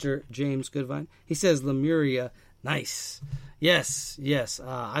 Mr. James Goodvine. He says, Lemuria, nice. Yes.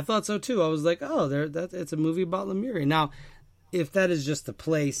 I thought so too. I was like, oh, it's a movie about Lemuria. Now, if that is just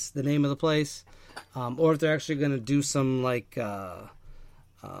the name of the place, or if they're actually going to do some like, I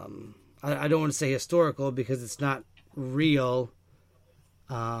don't want to say historical because it's not real.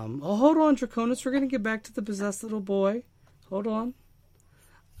 Hold on, Draconis. We're going to get back to the possessed little boy. Hold on.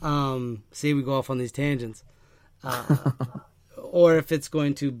 See, we go off on these tangents. Or if it's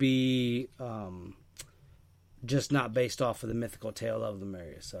going to be just not based off of the mythical tale of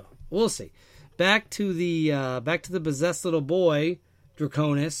Lemuria. So we'll see. Back to the possessed little boy,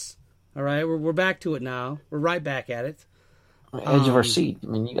 Draconis. All right, we're back to it now. We're right back at it. Edge of our seat. I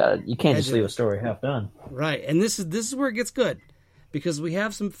mean, you can't just leave a story half done. Right, and this is where it gets good, because we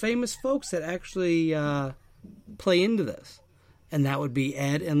have some famous folks that actually play into this, and that would be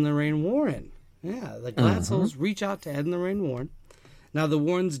Ed and Lorraine Warren. Yeah, the Gladsels reach out to Ed and Lorraine Warren. Now, the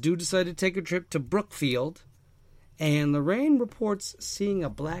Warrens do decide to take a trip to Brookfield, and Lorraine reports seeing a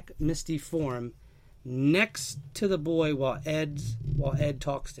black, misty form next to the boy while Ed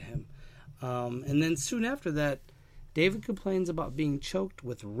talks to him. And then soon after that, David complains about being choked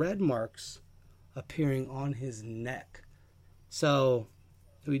with red marks appearing on his neck. So,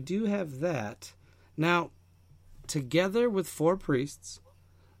 we do have that. Now, together with 4 priests,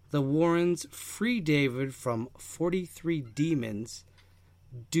 the Warrens free David from 43 demons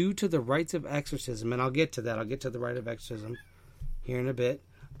due to the rites of exorcism. And I'll get to that. I'll get to the rite of exorcism here in a bit.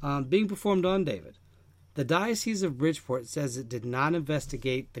 Being performed on David. The Diocese of Bridgeport says it did not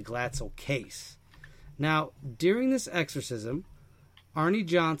investigate the Glatzel case. Now, during this exorcism, Arnie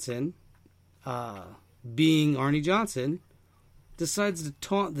Johnson, being Arnie Johnson, decides to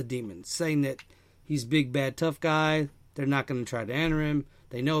taunt the demons, saying that he's big, bad, tough guy. They're not going to try to enter him.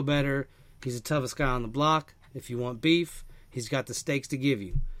 They know better. He's the toughest guy on the block. If you want beef, he's got the steaks to give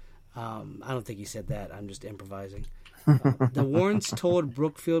you. I don't think he said that. I'm just improvising. The Warrens told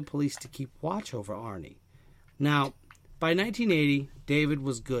Brookfield police to keep watch over Arnie. Now, by 1980, David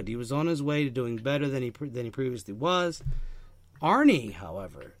was good. He was on his way to doing better than he previously was. Arnie,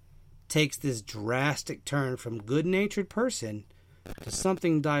 however, takes this drastic turn from good-natured person to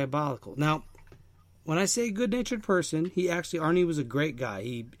something diabolical. Now, when I say good-natured person, Arnie was a great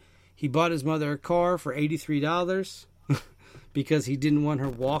guy. He bought his mother a car for $83 because he didn't want her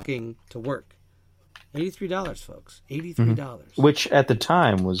walking to work. $83, folks. $83. Which at the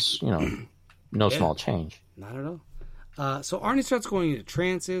time was, no small change. Not at all. So Arnie starts going into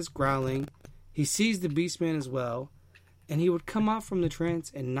trances, growling. He sees the Beastman as well, and he would come out from the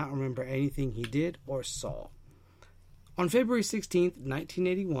trance and not remember anything he did or saw. On February 16th,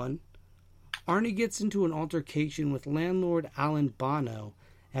 1981, Arnie gets into an altercation with landlord Alan Bono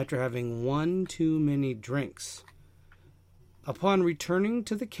after having one too many drinks. Upon returning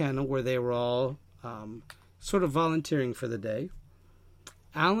to the kennel where they were all sort of volunteering for the day,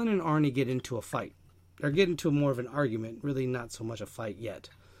 Alan and Arnie get into a fight. They're getting into more of an argument, really not so much a fight yet.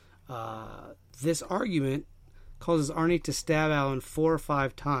 This argument causes Arnie to stab Alan 4 or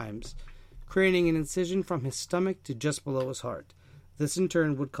 5 times, creating an incision from his stomach to just below his heart. This in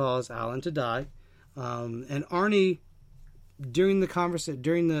turn would cause Alan to die. And Arnie, during the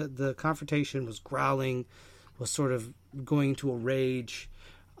confrontation, was growling, was sort of going into a rage.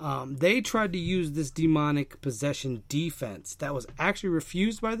 They tried to use this demonic possession defense that was actually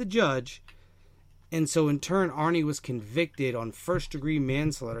refused by the judge. And so in turn, Arnie was convicted on first-degree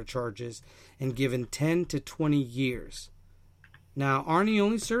manslaughter charges and given 10 to 20 years. Now, Arnie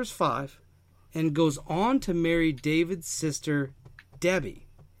only serves 5 and goes on to marry David's sister, Debbie.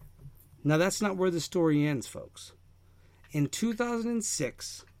 Now, that's not where the story ends, folks. In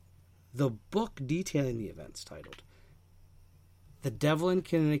 2006, the book detailing the events, titled The Devil in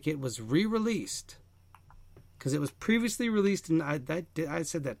Connecticut, was re-released. Because it was previously released, and I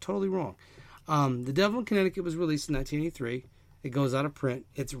said that totally wrong. The Devil in Connecticut was released in 1983. It goes out of print.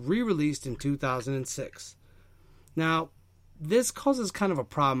 It's re-released in 2006. Now, this causes kind of a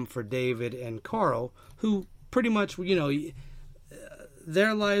problem for David and Carl, who pretty much,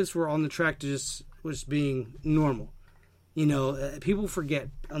 their lives were on the track to just being normal. People forget.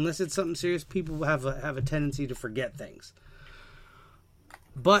 Unless it's something serious, people have a tendency to forget things.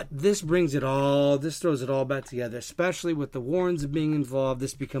 But this throws it all back together, especially with the Warrens being involved.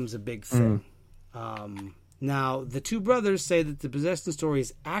 This becomes a big thing. Now, the two brothers say that the possession story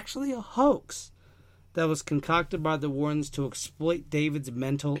is actually a hoax that was concocted by the Warrens to exploit David's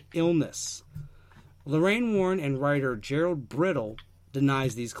mental illness. Lorraine Warren and writer Gerald Brittle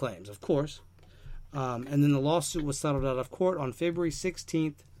denies these claims, of course. And then the lawsuit was settled out of court on February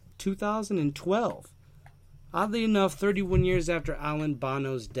 16th, 2012. Oddly enough, 31 years after Alan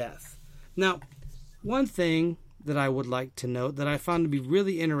Bono's death. Now, one thing that I would like to note that I found to be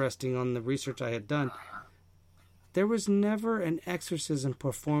really interesting on the research I had done, there was never an exorcism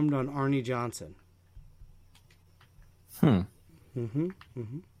performed on Arnie Johnson.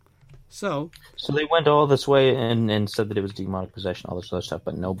 So they went all this way and said that it was demonic possession, all this other stuff,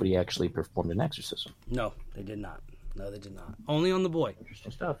 but nobody actually performed an exorcism. No, they did not. Only on the boy.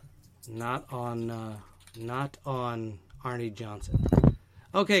 Interesting stuff. Not on Arnie Johnson.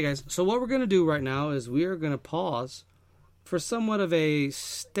 Okay, guys. So what we're going to do right now is we are going to pause for somewhat of a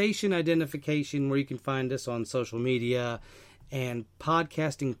station identification where you can find us on social media and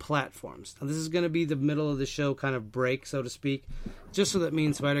podcasting platforms. Now, this is going to be the middle of the show kind of break, so to speak, just so that me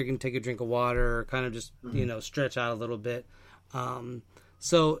and Spider can take a drink of water or kind of just, stretch out a little bit.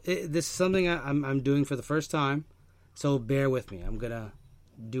 This is something I'm doing for the first time, so bear with me. I'm going to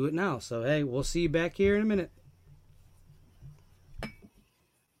do it now. So, hey, we'll see you back here in a minute.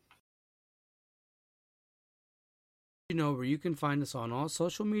 Where you can find us on all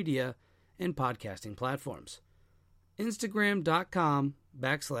social media and podcasting platforms.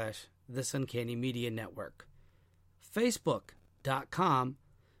 Instagram.com/This Uncanny Media Network.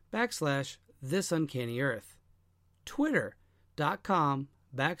 Facebook.com/This Uncanny Earth.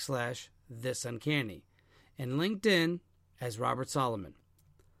 Twitter.com/This Uncanny. And LinkedIn as Robert Solomon.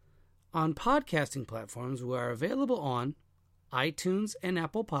 On podcasting platforms, we are available on iTunes and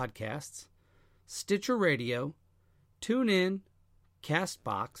Apple Podcasts, Stitcher Radio, TuneIn,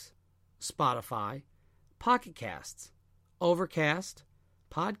 CastBox, Spotify, Pocket Casts, Overcast,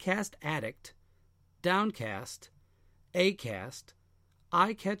 Podcast Addict, Downcast, Acast,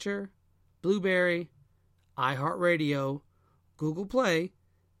 iCatcher, Blueberry, iHeartRadio, Google Play,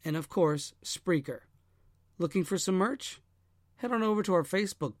 and of course, Spreaker. Looking for some merch? Head on over to our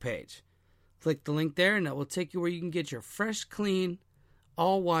Facebook page. Click the link there and that will take you where you can get your fresh, clean,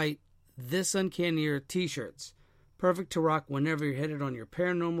 all white, This Uncanny Earth t-shirts. Perfect to rock whenever you're headed on your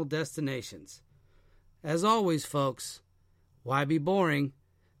paranormal destinations. As always, folks, why be boring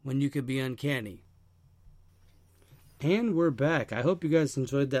when you could be uncanny? And we're back. I hope you guys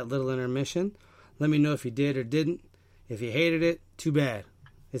enjoyed that little intermission. Let me know if you did or didn't. If you hated it, too bad.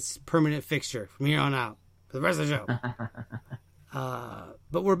 It's a permanent fixture from here on out for the rest of the show. But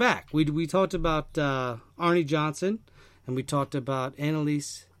we're back. We talked about Arnie Johnson, and we talked about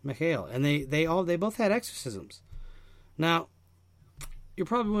Annalise Michael, and they both had exorcisms. Now, you're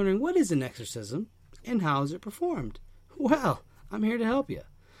probably wondering, what is an exorcism, and how is it performed? Well, I'm here to help you.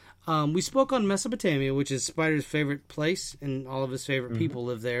 We spoke on Mesopotamia, which is Spider's favorite place, and all of his favorite people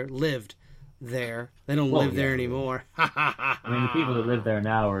lived there. They don't live there anymore. I mean, the people that live there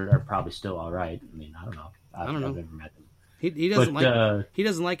now are probably still all right. I mean, I don't know. I've never met them. He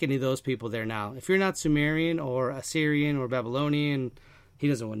doesn't like any of those people there now. If you're not Sumerian or Assyrian or Babylonian, he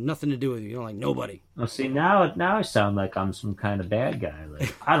doesn't want nothing to do with you. You don't like nobody. Well, see, now I sound like I'm some kind of bad guy.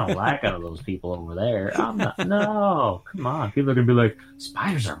 Like, I don't like all of those people over there. I'm not. No, come on. People are gonna be like,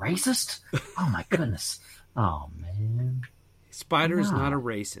 Spider's a racist? Oh my goodness. Oh man. Spider is not a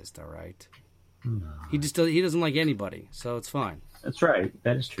racist. All right. No. He doesn't like anybody, so it's fine. That's right.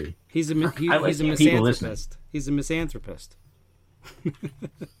 That is true. He's a misanthropist. He's a misanthropist.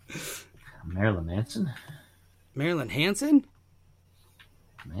 Marilyn Manson? Marilyn Hanson?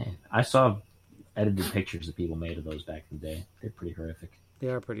 Man, I saw edited pictures that people made of those back in the day. They're pretty horrific. They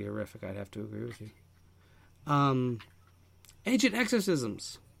are pretty horrific. I'd have to agree with you. Ancient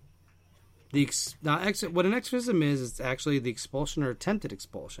exorcisms. What an exorcism is, it's actually the expulsion or attempted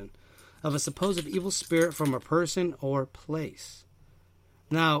expulsion of a supposed evil spirit from a person or place.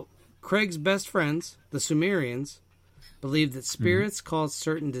 Now, Craig's best friends, the Sumerians, believed that spirits caused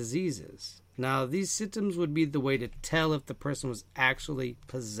certain diseases. Now, these symptoms would be the way to tell if the person was actually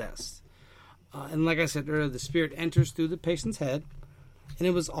possessed. And like I said earlier, the spirit enters through the patient's head. And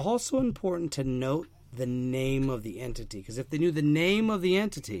it was also important to note the name of the entity, because if they knew the name of the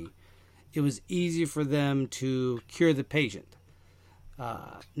entity, it was easier for them to cure the patient.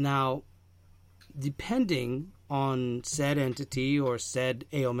 Now, depending on said entity or said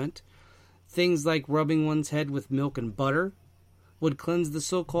ailment, things like rubbing one's head with milk and butter would cleanse the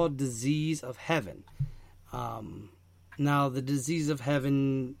so-called disease of heaven. Now, the disease of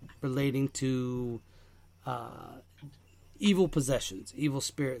heaven relating to evil possessions, evil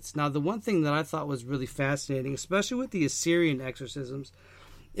spirits. Now, the one thing that I thought was really fascinating, especially with the Assyrian exorcisms,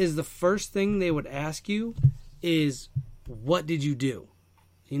 is the first thing they would ask you is, what did you do?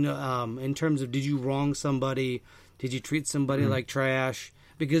 You know, in terms of, did you wrong somebody? Did you treat somebody like trash?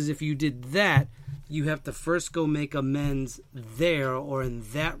 Because if you did that, you have to first go make amends there or in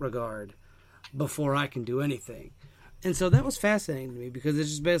that regard before I can do anything. And so that was fascinating to me, because it's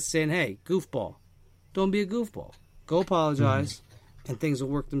just best saying, hey, goofball, don't be a goofball. Go apologize, and things will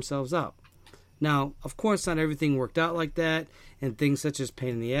work themselves out. Now, of course, not everything worked out like that, and things such as pain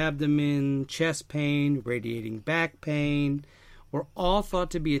in the abdomen, chest pain, radiating back pain, were all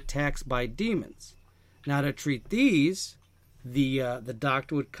thought to be attacks by demons. Now, to treat these, the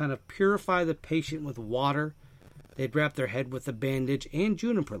doctor would kind of purify the patient with water. They'd wrap their head with a bandage and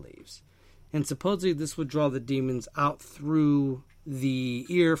juniper leaves. And supposedly this would draw the demons out through the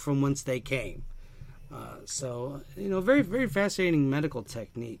ear from whence they came. So, very, very fascinating medical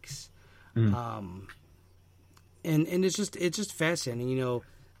techniques. And it's just fascinating.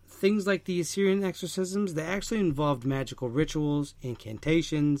 Things like the Assyrian exorcisms, they actually involved magical rituals,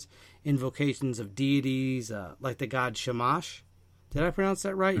 incantations, invocations of deities, like the god Shamash. Did I pronounce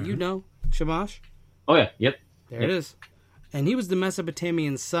that right? You know Shamash? Oh, yeah. Yep. There it is. And he was the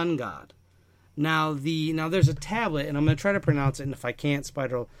Mesopotamian sun god. Now there's a tablet, and I'm going to try to pronounce it, and if I can't,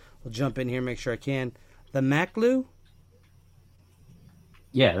 Spider will jump in here and make sure I can. The Maklu?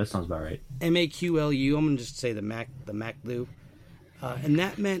 Yeah, that sounds about right. Maqlu. I'm going to just say the Maklu. And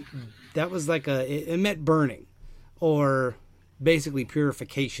that meant, it meant burning, or basically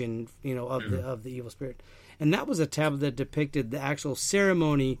purification, of the evil spirit. And that was a tablet that depicted the actual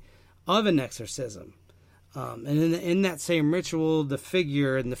ceremony of an exorcism. And in that same ritual, the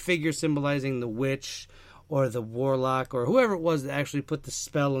figure symbolizing the witch or the warlock or whoever it was that actually put the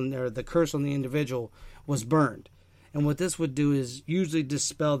spell on or the curse on the individual was burned. And what this would do is usually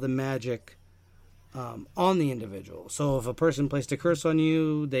dispel the magic on the individual. So if a person placed a curse on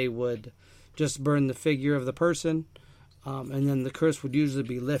you, they would just burn the figure of the person, and then the curse would usually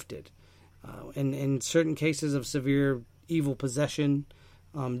be lifted. And in certain cases of severe evil possession,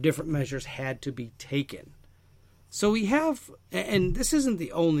 different measures had to be taken. So we have, and this isn't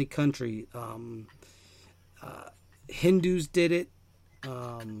the only country. Hindus did it.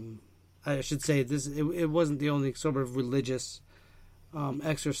 I should say this. It wasn't the only sort of religious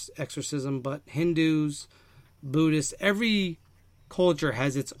exorcism, but Hindus, Buddhists, every culture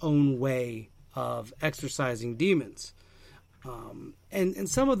has its own way of exorcising demons. And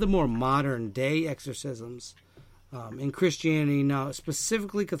some of the more modern day exorcisms in Christianity now,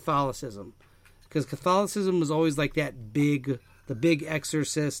 specifically Catholicism, because Catholicism was always like the the big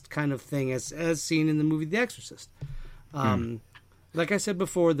exorcist kind of thing as seen in the movie The Exorcist. Like I said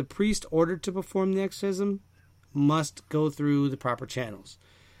before, the priest ordered to perform the exorcism must go through the proper channels.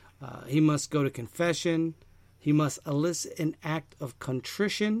 He must go to confession. He must elicit an act of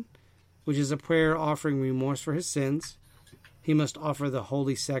contrition, which is a prayer offering remorse for his sins. He must offer the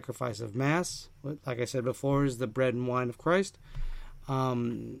holy sacrifice of Mass, what, like I said before, is the bread and wine of Christ.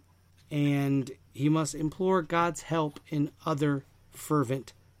 And he must implore God's help in other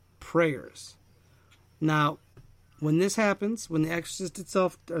fervent prayers. Now, when this happens, when the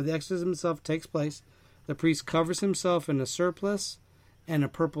exorcism itself takes place, the priest covers himself in a surplice and a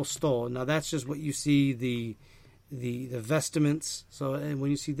purple stole. Now, that's just what you see the vestments. So, and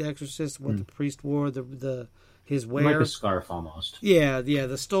when you see the exorcist, what the priest wore, his wear, like a scarf almost. Yeah.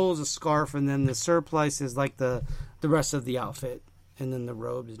 The stole is a scarf, and then the surplice is like the rest of the outfit, and then the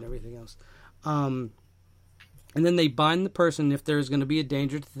robes and everything else. And then they bind the person if there's going to be a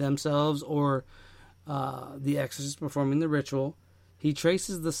danger to themselves or the exorcist performing the ritual. He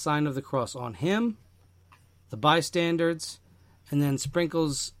traces the sign of the cross on him, the bystanders, and then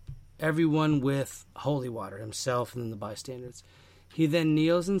sprinkles everyone with holy water, himself and then the bystanders. He then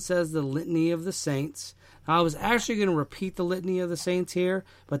kneels and says the litany of the saints. Now, I was actually going to repeat the litany of the saints here,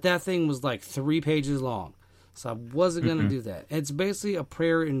 but that thing was like 3 pages long, so I wasn't going to do that. It's basically a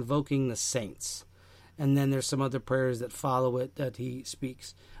prayer invoking the saints, and then there's some other prayers that follow it that he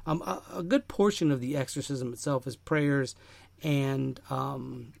speaks. A good portion of the exorcism itself is prayers and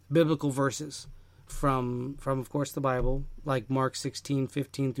biblical verses from of course the Bible, like Mark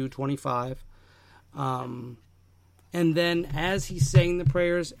 16:15 through 25. And then as he's saying the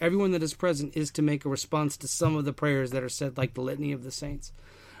prayers, everyone that is present is to make a response to some of the prayers that are said, like the litany of the saints.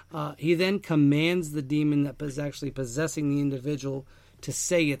 He then commands the demon that is actually possessing the individual to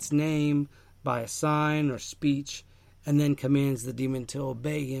say its name by a sign or speech, and then commands the demon to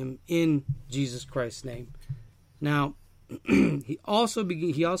obey him in Jesus Christ's name. Now, he also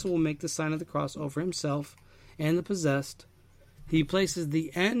will make the sign of the cross over himself and the possessed. He places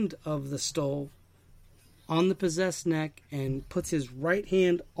the end of the stole on the possessed neck and puts his right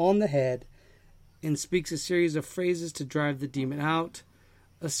hand on the head and speaks a series of phrases to drive the demon out.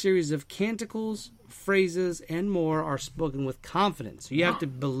 A series of canticles, phrases, and more are spoken with confidence. So you have to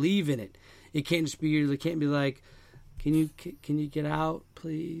believe in it. It can't just be. It can't be like, Can you get out,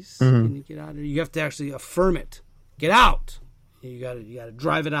 please? Can you get out? You have to actually affirm it. Get out. You got to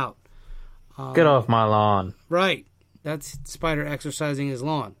drive it out. Get off my lawn. Right. That's Spider exercising his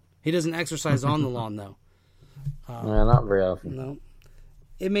lawn. He doesn't exercise on the lawn, though. Yeah, not very often. No.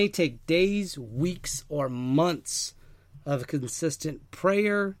 It may take days, weeks, or months of consistent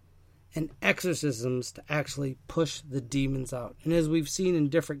prayer and exorcisms to actually push the demons out. And as we've seen in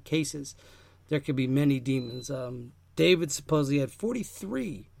different cases, there could be many demons. David supposedly had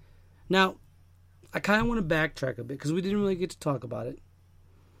 43. Now, I kind of want to backtrack a bit because we didn't really get to talk about it.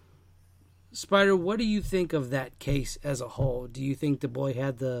 Spider, what do you think of that case as a whole? Do you think the boy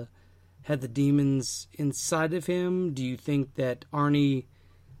had the demons inside of him? Do you think that Arnie...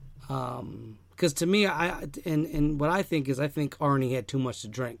 Because to me, what I think Arnie had too much to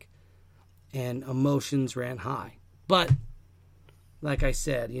drink and emotions ran high. But, like I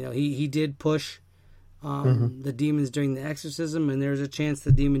said, he did push the demons during the exorcism, and there's a chance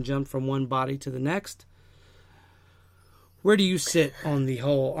the demon jumped from one body to the next. Where do you sit on the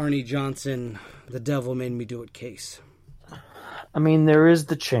whole Arnie Johnson, the devil made me do it case? I mean, there is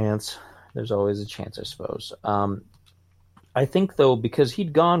the chance. There's always a chance, I suppose. I think, though, because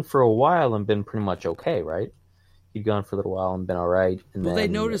he'd gone for a while and been pretty much okay, right? He'd gone for a little while and been all right. And well, they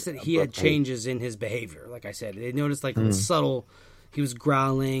noticed that he had changes in his behavior, like I said. They noticed, the subtle... He was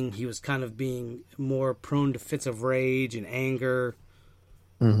growling. He was kind of being more prone to fits of rage and anger.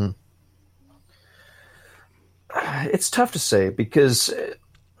 Mm-hmm. It's tough to say because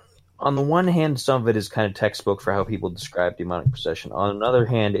on the one hand, some of it is kind of textbook for how people describe demonic possession. On another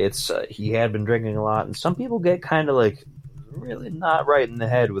hand, it's he had been drinking a lot, and some people get kind of really not right in the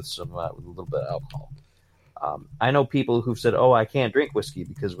head with with a little bit of alcohol. I know people who've said, "Oh, I can't drink whiskey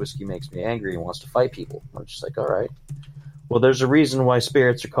because whiskey makes me angry and wants to fight people." I'm just like, all right. Well, there's a reason why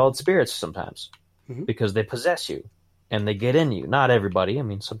spirits are called spirits sometimes, because they possess you and they get in you. Not everybody. I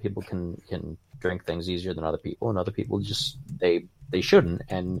mean, some people can drink things easier than other people, and other people just they shouldn't.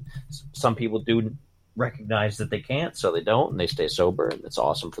 And some people do recognize that they can't, so they don't, and they stay sober. And it's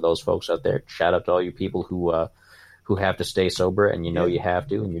awesome for those folks out there. Shout out to all you people who have to stay sober, and you have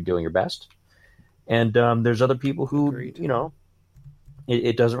to, and you're doing your best. And there's other people who Agreed.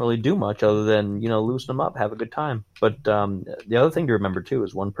 It doesn't really do much other than, loosen them up, have a good time. But the other thing to remember, too,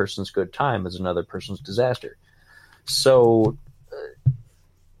 is one person's good time is another person's disaster. So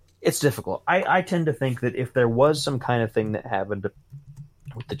it's difficult. I tend to think that if there was some kind of thing that happened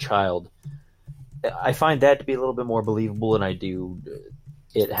with the child, I find that to be a little bit more believable than I do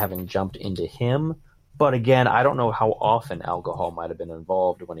it having jumped into him. But again, I don't know how often alcohol might have been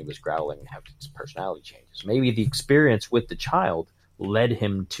involved when he was growling and having his personality changes. Maybe the experience with the child led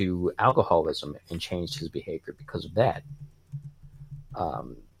him to alcoholism and changed his behavior because of that.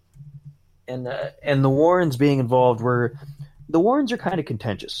 And the Warrens being involved the Warrens are kind of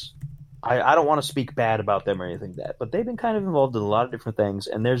contentious. I don't want to speak bad about them or anything like that, but they've been kind of involved in a lot of different things,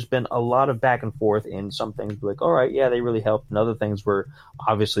 and there's been a lot of back and forth in some things like, all right, yeah, they really helped, and other things where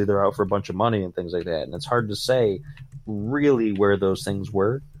obviously they're out for a bunch of money and things like that, and it's hard to say really where those things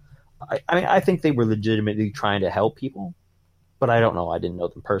were. I mean, I think they were legitimately trying to help people, but I don't know. I didn't know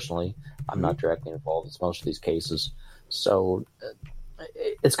them personally. I'm not directly involved in most of these cases, so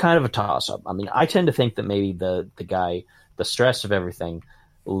it's kind of a toss-up. I mean, I tend to think that maybe the guy, the stress of everything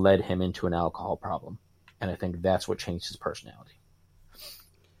led him into an alcohol problem, and I think that's what changed his personality.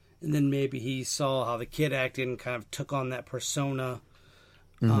 And then maybe he saw how the kid acted and kind of took on that persona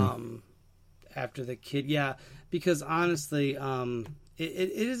after the kid. Yeah, because honestly,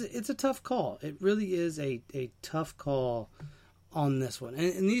 it's a tough call. It really is a tough call on this one.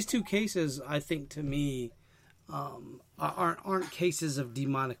 And these two cases, I think, to me, aren't cases of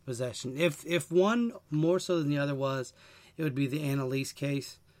demonic possession. If one more so than the other was, it would be the Annalise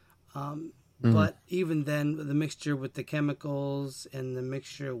case. But even then, the mixture with the chemicals and the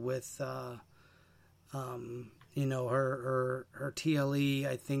mixture with, her TLE,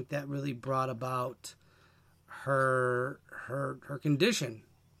 I think that really brought about her condition,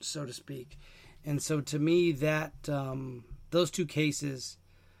 so to speak. And so to me, that those two cases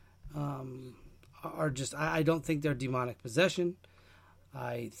are just, I don't think they're demonic possession.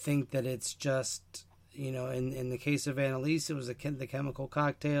 I think that it's just, in the case of Annalise, it was the chemical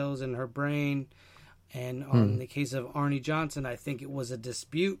cocktails in her brain. And in the case of Arnie Johnson, I think it was a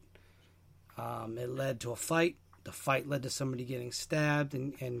dispute. It led to a fight. The fight led to somebody getting stabbed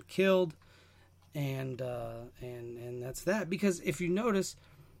and killed. And that's that. Because if you notice,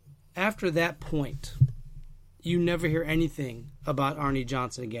 after that point, you never hear anything about Arnie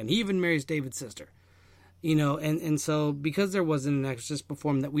Johnson again. He even marries David's sister. And so because there wasn't an exorcist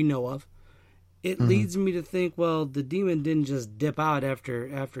performed that we know of, it leads me to think, well, the demon didn't just dip out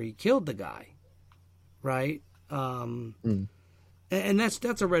after he killed the guy, right? And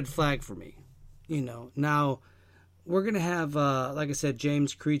that's a red flag for me, Now, we're going to have, like I said,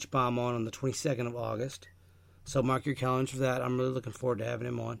 James Creechbaum on the 22nd of August. So mark your calendars for that. I'm really looking forward to having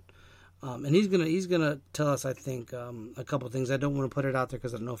him on. And he's gonna tell us, I think, a couple of things. I don't want to put it out there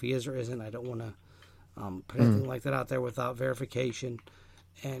because I don't know if he is or isn't. I don't want to put anything like that out there without verification.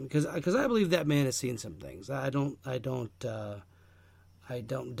 And because I believe that man has seen some things. I don't doubt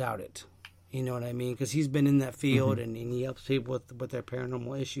it. You know what I mean? Because he's been in that field and he helps people with their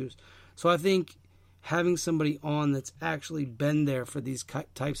paranormal issues. So I think having somebody on that's actually been there for these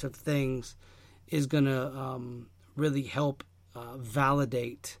types of things is going to really help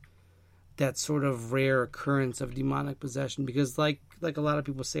validate that sort of rare occurrence of demonic possession. Because like a lot of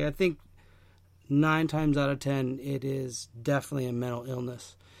people say, I think 9 times out of 10, it is definitely a mental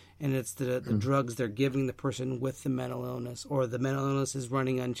illness. And it's the drugs they're giving the person with the mental illness, or the mental illness is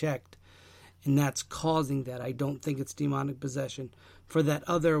running unchecked. And that's causing that. I don't think it's demonic possession. For that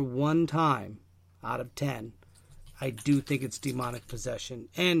other 1 time out of 10, I do think it's demonic possession.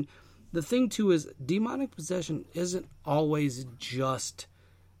 And the thing, too, is demonic possession isn't always just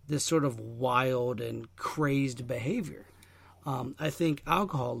this sort of wild and crazed behavior. I think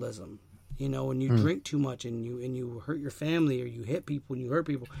alcoholism, when you drink too much and you hurt your family, or you hit people and you hurt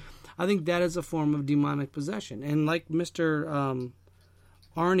people, I think that is a form of demonic possession. And like Mr.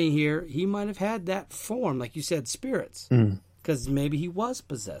 Arnie here, he might have had that form, like you said, spirits, because maybe he was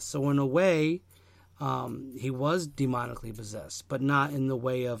possessed. So in a way, he was demonically possessed, but not in the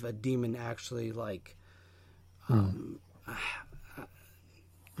way of a demon actually, like,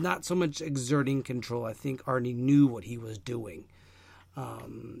 not so much exerting control. I think Arnie knew what he was doing.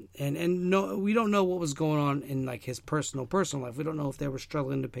 And no, we don't know what was going on in like his personal life. We don't know if they were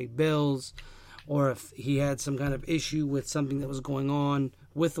struggling to pay bills, or if he had some kind of issue with something that was going on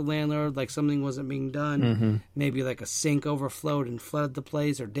with the landlord, like something wasn't being done. Maybe like a sink overflowed and flooded the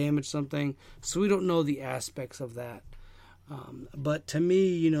place or damaged something. So we don't know the aspects of that. But to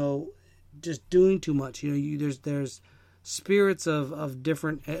me, just doing too much, there's spirits of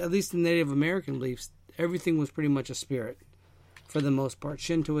different, at least in Native American beliefs, everything was pretty much a spirit for the most part.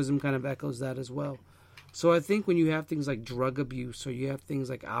 Shintoism kind of echoes that as well. So I think when you have things like drug abuse, or you have things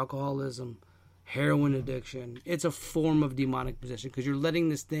like alcoholism, heroin addiction. It's a form of demonic possession because you're letting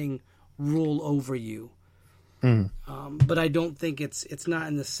this thing rule over you. But I don't think it's not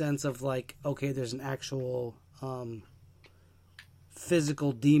in the sense of like, okay, there's an actual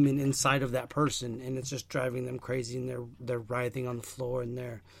physical demon inside of that person, and it's just driving them crazy, and they're writhing on the floor, and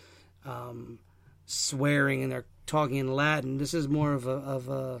they're swearing, and they're talking in Latin. This is more of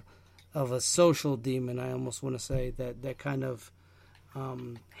a social demon. I almost want to say that kind of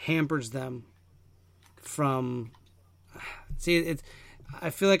hampers them from. See, I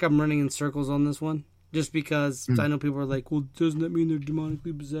feel like I'm running in circles on this one, just because I know people are like, "Well, doesn't that mean they're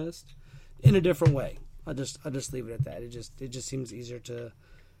demonically possessed?" In a different way. I'll just leave it at that. It just seems easier to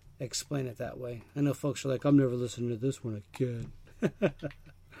explain it that way. I know folks are like, "I'm never listening to this one again."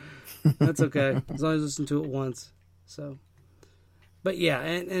 That's okay, as long as I listen to it once. So, but yeah,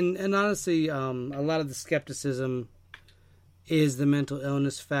 and honestly, a lot of the skepticism is the mental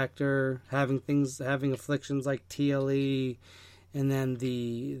illness factor, having afflictions like TLE, and then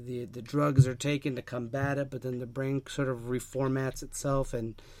the drugs are taken to combat it, but then the brain sort of reformats itself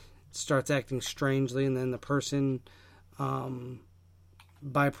and starts acting strangely, and then the person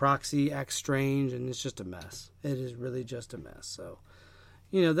by proxy acts strange, and it's just a mess. It is really just a mess. So,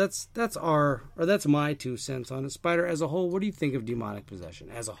 that's my 2 cents on it. Spider, as a whole, what do you think of demonic possession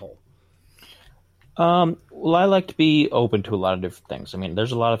as a whole? Well, I like to be open to a lot of different things. I mean,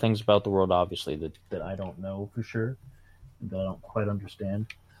 there's a lot of things about the world, obviously, that I don't know for sure, that I don't quite understand.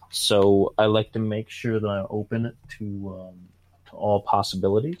 So I like to make sure that I'm open to all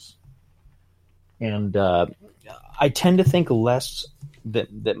possibilities. And I tend to think less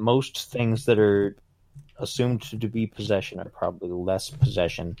that most things that are assumed to be possession are probably less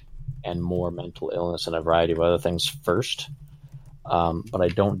possession and more mental illness and a variety of other things first. But I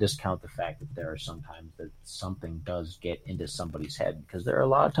don't discount the fact that there are sometimes that something does get into somebody's head, because there are a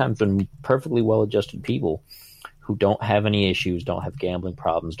lot of times when perfectly well-adjusted people who don't have any issues, don't have gambling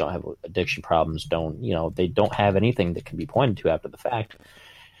problems, don't have addiction problems, they don't have anything that can be pointed to after the fact.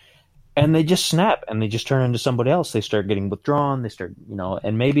 And they just snap and they just turn into somebody else. They start getting withdrawn. They start,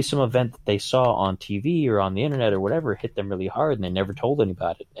 and maybe some event that they saw on TV or on the internet or whatever hit them really hard and they never told anybody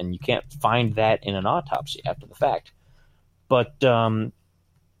about it. And you can't find that in an autopsy after the fact. But I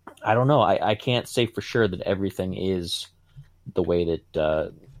don't know. I can't say for sure that everything is the way that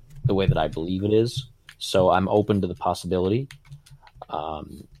I believe it is. So I'm open to the possibility.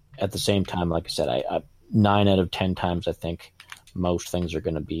 At the same time, like I said, I 9 out of 10 times I think most things are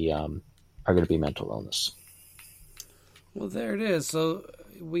going to be mental illness. Well, there it is. So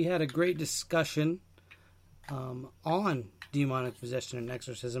we had a great discussion on demonic possession and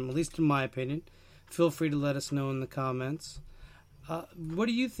exorcism, at least in my opinion. Feel free to let us know in the comments. What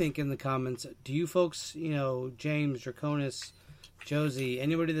do you think in the comments? Do you folks, James, Draconis, Josie,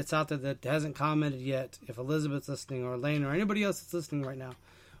 anybody that's out there that hasn't commented yet, if Elizabeth's listening or Elaine or anybody else that's listening right now,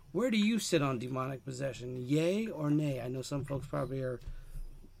 where do you sit on demonic possession? Yay or nay? I know some folks probably are,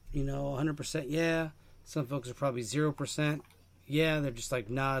 100% yeah. Some folks are probably 0% yeah. They're just like,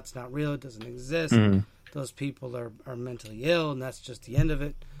 nah, it's not real. It doesn't exist. Mm-hmm. Those people are mentally ill, and that's just the end of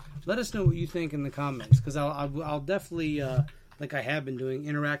it. Let us know what you think in the comments, because I'll definitely, like I have been doing,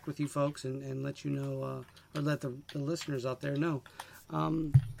 interact with you folks and let you know, or let the listeners out there know.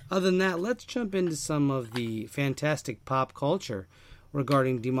 Other than that, let's jump into some of the fantastic pop culture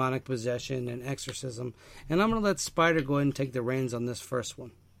regarding demonic possession and exorcism. And I'm going to let Spider go ahead and take the reins on this first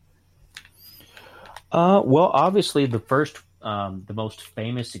one. Well, obviously the most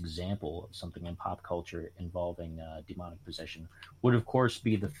famous example of something in pop culture involving demonic possession would, of course,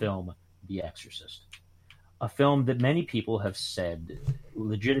 be the film The Exorcist. A film that many people have said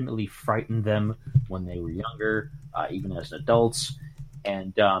legitimately frightened them when they were younger, even as adults.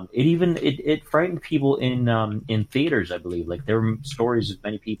 And it frightened people in theaters, I believe. Like, there were stories of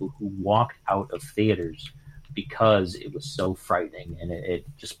many people who walked out of theaters because it was so frightening, and it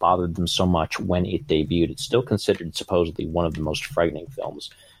just bothered them so much when it debuted. It's still considered supposedly one of the most frightening films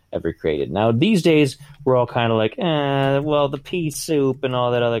ever created. Now, these days, we're all kind of like, well, the pea soup and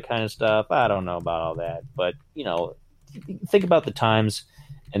all that other kind of stuff, I don't know about all that. But, think about the times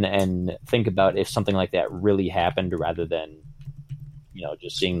and think about if something like that really happened rather than,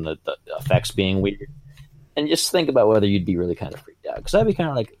 just seeing the effects being weird. And just think about whether you'd be really kind of freaked out. Because I'd be kind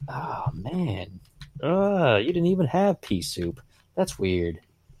of like, oh, man, you didn't even have pea soup. That's weird.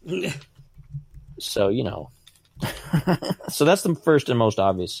 So, so that's the first and most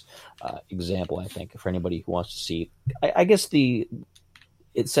obvious example, I think, for anybody who wants to see. I guess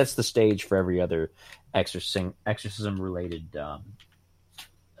it sets the stage for every other exorcism-related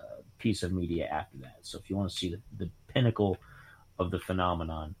piece of media after that. So if you want to see the pinnacle of the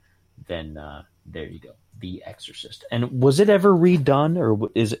phenomenon, then There you go. The Exorcist. And was it ever redone, or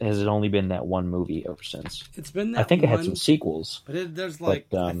has it only been that one movie ever since? It's been that I think one, it had some sequels. but there's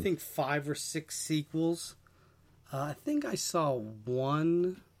I think 5 or 6 sequels. I think I saw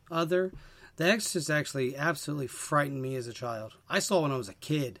one other. The Exorcist actually absolutely frightened me as a child. I saw it when I was a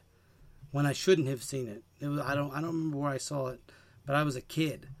kid, when I shouldn't have seen it. I don't remember where I saw it, but I was a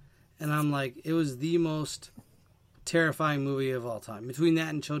kid, and I'm like, it was the most terrifying movie of all time. Between that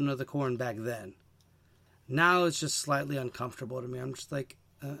and Children of the Corn back then. Now it's just slightly uncomfortable to me. I'm just like,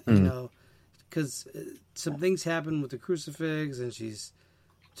 you know, because some things happen with the crucifix, and she's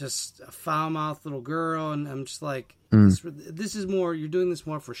just a foul-mouthed little girl, and I'm just like, this is more, you're doing this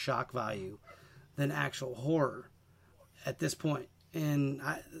more for shock value than actual horror at this point. And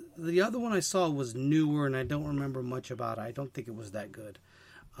the other one I saw was newer, and I don't remember much about it. I don't think it was that good.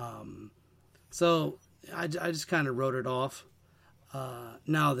 So I just kind of wrote it off.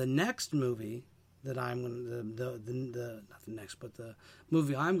 Now the next movie that I'm going to, not the next, but the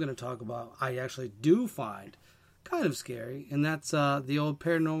movie I'm going to talk about, I actually do find kind of scary, and that's the old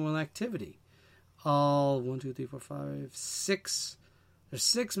Paranormal Activity. All 1, 2, 3, 4, 5, 6. There's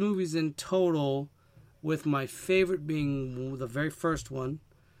 6 movies in total, with my favorite being the very first one,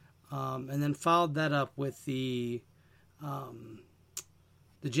 and then followed that up with the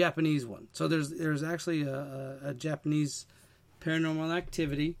Japanese one. So there's actually a Japanese Paranormal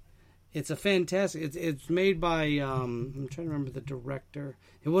Activity. It's a fantastic. It's made by I'm trying to remember the director.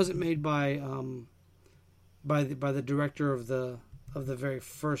 It wasn't made by the director of the very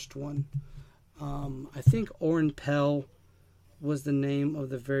first one. I think Oren Pell was the name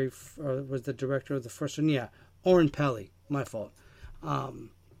of was the director of the first one. Yeah, Oren Pelly. My fault.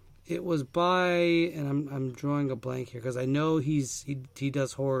 It was by, and I'm drawing a blank here because I know he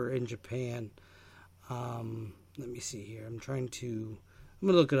does horror in Japan. Let me see here. I'm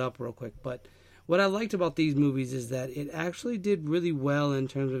gonna look it up real quick. But what I liked about these movies is that it actually did really well in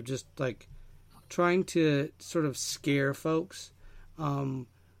terms of just like trying to sort of scare folks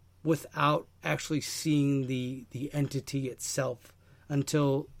without actually seeing the entity itself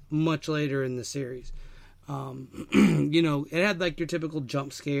until much later in the series. You know, it had like your typical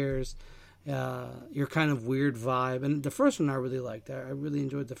jump scares, your kind of weird vibe. And the first one I really liked. I really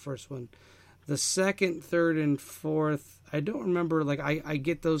enjoyed the first one. The second, third, and fourth, I don't remember. Like, I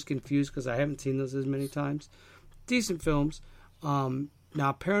get those confused because I haven't seen those as many times. Decent films. Now,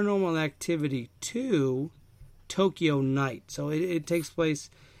 Paranormal Activity 2, Tokyo Night. So it takes place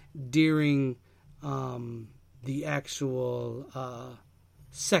during the actual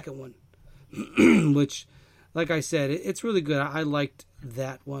second one, which, like I said, it's really good. I liked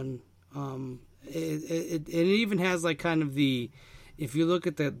that one. It even has like kind of if you look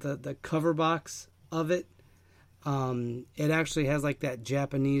at the cover box of it, it actually has like that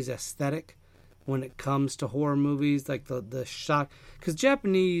Japanese aesthetic when it comes to horror movies, like the shock, because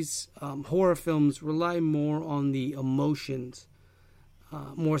Japanese horror films rely more on the emotions,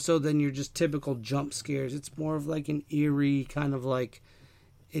 more so than your just typical jump scares. It's more of like an eerie kind of like,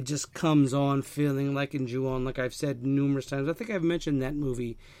 it just comes on feeling like in Ju-on, like I've said numerous times. I think I've mentioned that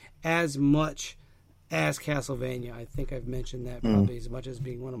movie as much as Castlevania. I think I've mentioned that probably as much as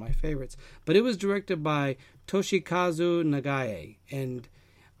being one of my favorites. But it was directed by Toshikazu Nagae, and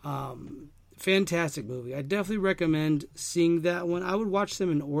fantastic movie. I definitely recommend seeing that one. I would watch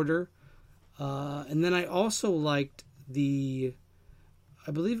them in order. And then I also liked I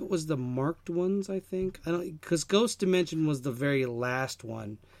believe it was the marked ones, I think. Because Ghost Dimension was the very last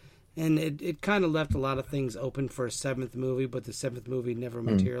one. And it kind of left a lot of things open for a 7th movie, but the 7th movie never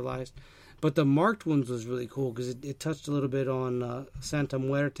materialized. But the marked ones was really cool because it touched a little bit on Santa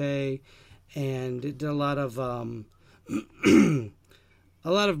Muerte, and it did a lot of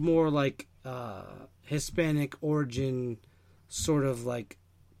more like Hispanic origin, sort of like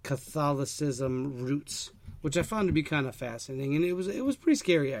Catholicism roots, which I found to be kind of fascinating. And it was pretty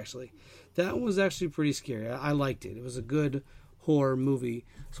scary, actually. That was actually pretty scary. I liked it. It was a good horror movie.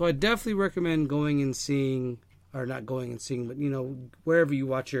 So I definitely recommend going and seeing, or not going and seeing, but, you know, wherever you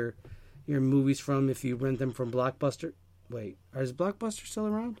watch your movies from, if you rent them from Blockbuster. Wait, is Blockbuster still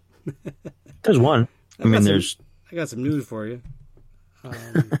around? There's one. I got some news for you.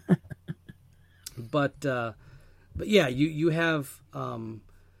 But yeah, you have the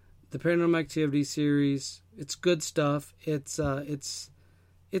Paranormal Activity series. It's good stuff. It's a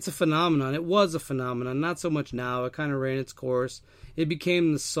phenomenon. It was a phenomenon. Not so much now. It kind of ran its course. It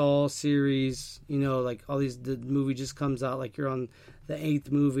became the Saw series. You know, like all the movie just comes out like you're on the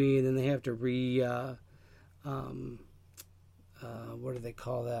 8th movie, and then they have to what do they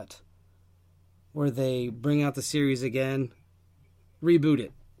call that? Where they bring out the series again, reboot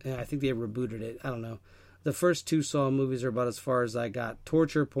it. I think they rebooted it. I don't know. The first two Saw movies are about as far as I got.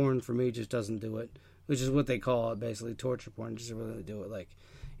 Torture porn for me just doesn't do it, which is what they call it, basically. Torture porn just doesn't really do it. Like,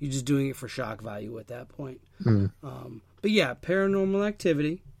 you're just doing it for shock value at that point. But yeah, Paranormal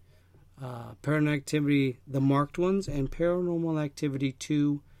Activity, the marked ones, and Paranormal Activity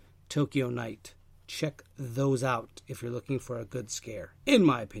 2, Tokyo Night. Check those out if you're looking for a good scare. In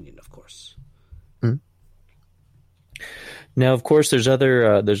my opinion, of course. Now, of course, there's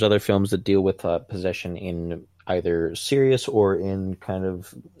other films that deal with possession in either serious or in kind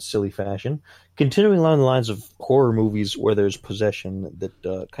of silly fashion. Continuing along the lines of horror movies where there's possession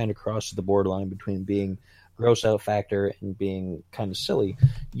that kind of crosses the borderline between being gross out factor and being kind of silly,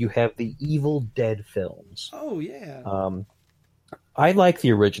 you have the Evil Dead films. Oh, yeah. I like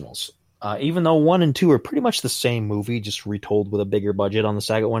the originals. Even though 1 and 2 are pretty much the same movie, just retold with a bigger budget on the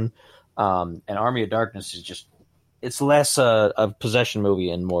second one. And Army of Darkness is just... It's less a possession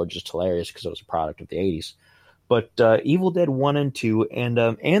movie and more just hilarious because it was a product of the 80s. But Evil Dead 1 and 2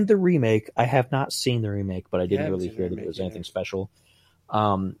 and the remake, I have not seen the remake, but I didn't really hear that it was anything special.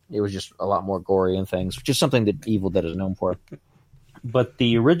 It was just a lot more gory and things, which is something that Evil Dead is known for. But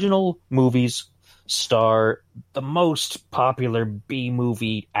the original movies star the most popular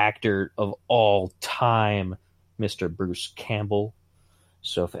B-movie actor of all time, Mr. Bruce Campbell.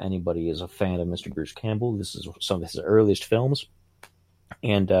 So if anybody is a fan of Mr. Bruce Campbell, this is some of his earliest films.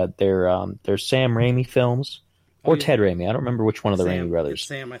 And they're Sam Raimi films. Or Ted Raimi. I don't remember which one of the Raimi brothers. It's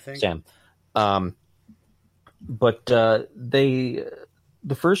Sam, I think. Sam. But the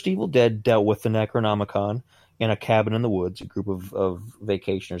first Evil Dead dealt with the Necronomicon in a cabin in the woods. A group of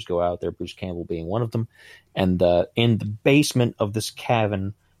vacationers go out there, Bruce Campbell being one of them. And in the basement of this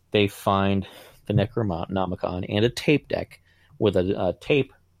cabin, they find the Necronomicon and a tape deck with a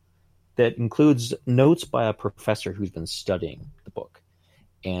tape that includes notes by a professor who's been studying the book.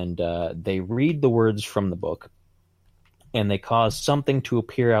 And they read the words from the book, and they cause something to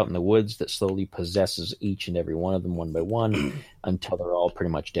appear out in the woods that slowly possesses each and every one of them one by one until they're all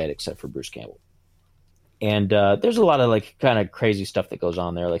pretty much dead except for Bruce Campbell. And there's a lot of like kind of crazy stuff that goes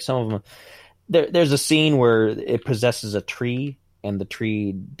on there. Like some of them, there's a scene where it possesses a tree, and the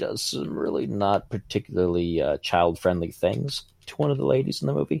tree does some really not particularly child-friendly things to one of the ladies in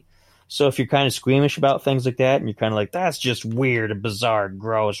the movie. So if you're kind of squeamish about things like that, and you're kind of like, that's just weird and bizarre and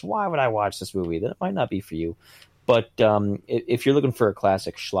gross, why would I watch this movie? Then it might not be for you. But if you're looking for a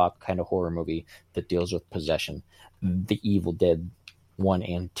classic schlock kind of horror movie that deals with possession, The Evil Dead 1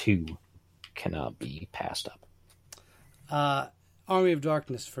 and 2 cannot be passed up. Army of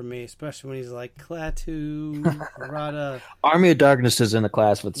Darkness for me, especially when he's like, Klaatu, Rada. Army of Darkness is in a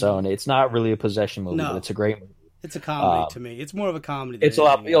class of its own. It's not really a possession movie, but it's a great movie. It's a comedy to me. It's more of a comedy. It's a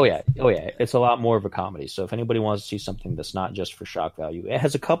lot. Oh yeah. It's a lot more of a comedy. So if anybody wants to see something that's not just for shock value, it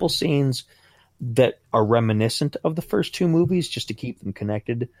has a couple scenes that are reminiscent of the first two movies, just to keep them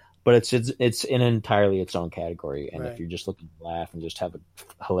connected. But it's in entirely its own category. And if you're just looking to laugh and just have a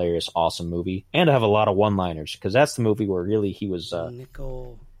hilarious, awesome movie, and to have a lot of one-liners, because that's the movie where really he was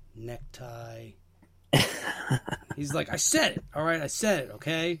nickel necktie. He's like, I said it. All right, I said it.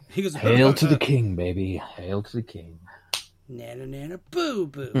 Okay. He goes, "Hail to the king, baby! Hail to the king!" Nana nana boo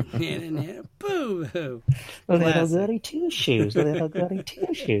boo, nana nana boo boo. Little goody two shoes, little goody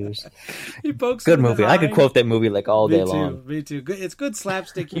two shoes. He pokes. Good movie. I could quote that movie like all day long. Me too. It's good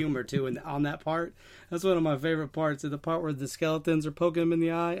slapstick humor too, and on that part, that's one of my favorite parts. The part where the skeletons are poking him in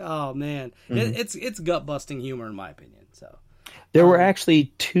the eye. Oh man, it's gut busting humor in my opinion. So. There were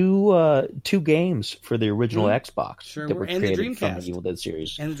actually two games for the original Xbox that were and created from the Evil Dead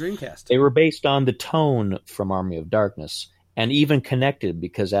series. And the Dreamcast. They were based on the tone from Army of Darkness, and even connected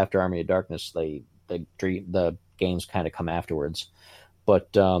because after Army of Darkness, the games kind of come afterwards.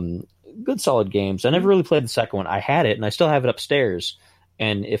 But good, solid games. I never really played the second one. I had it, and I still have it upstairs.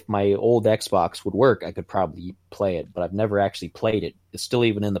 And if my old Xbox would work, I could probably play it. But I've never actually played it. It's still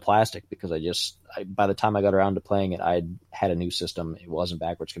even in the plastic because by the time I got around to playing it, I had a new system. It wasn't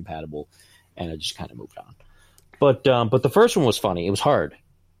backwards compatible, and I just kind of moved on. But the first one was funny. It was hard,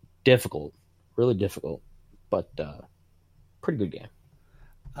 difficult, really difficult, but pretty good game.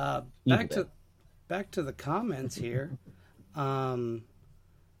 Back to the comments here.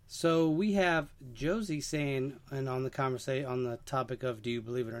 So we have Josie saying, and on the topic of do you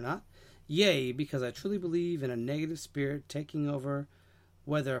believe it or not? Yay, because I truly believe in a negative spirit taking over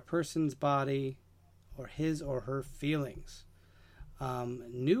whether a person's body or his or her feelings.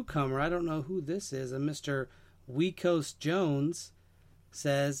 Newcomer, I don't know who this is, a Mr. Wecoast Jones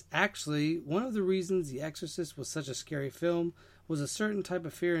says, actually, one of the reasons The Exorcist was such a scary film was a certain type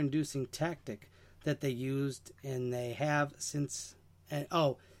of fear-inducing tactic that they used, and they have since...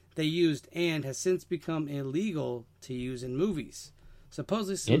 they used and has since become illegal to use in movies.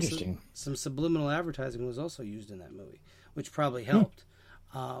 Supposedly some subliminal advertising was also used in that movie, which probably helped.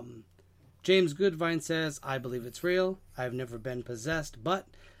 James Goodvine says, I believe it's real. I've never been possessed, but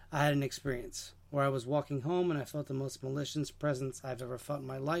I had an experience where I was walking home and I felt the most malicious presence I've ever felt in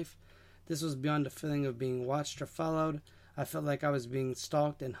my life. This was beyond a feeling of being watched or followed. I felt like I was being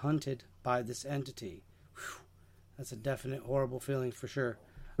stalked and hunted by this entity. Whew. That's a definite horrible feeling for sure.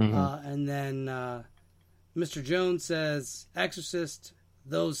 And then Mr. Jones says, Exorcist,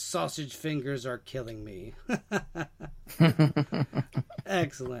 those sausage fingers are killing me.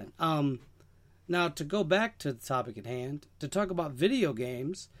 Excellent. Now, to go back to the topic at hand, to talk about video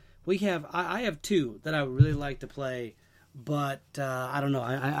games, I have two that I would really like to play, but I don't know.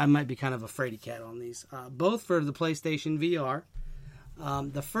 I might be kind of a fraidy cat on these. Both for the PlayStation VR.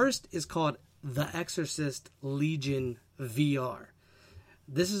 The first is called The Exorcist Legion VR.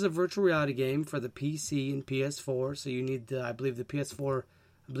 This is a virtual reality game for the PC and PS4. So you need I believe the PS4,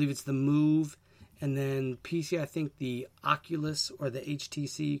 I believe it's the Move, and then PC, I think the Oculus or the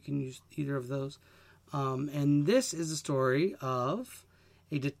HTC. You can use either of those. And this is a story of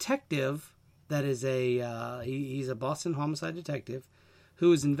a detective that is he's a Boston homicide detective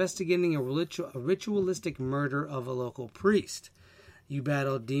who is investigating a ritualistic murder of a local priest. You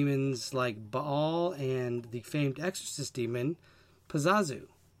battle demons like Baal and the famed exorcist demon Pazuzu,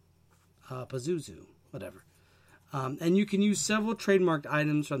 whatever. And you can use several trademarked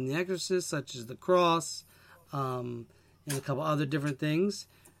items from The Exorcist, such as the cross, and a couple other different things.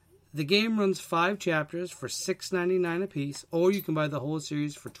 The game runs 5 chapters for $6.99 a piece, or you can buy the whole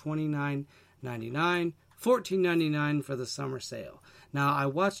series for $29.99, $14.99 for the summer sale. Now, I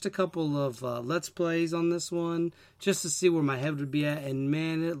watched a couple of Let's Plays on this one just to see where my head would be at, and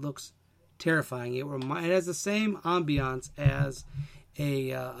man, it looks terrifying. It has the same ambiance as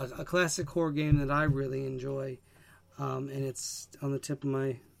a classic horror game that I really enjoy, and it's on the tip of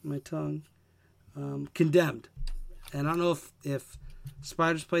my tongue. Condemned. And I don't know if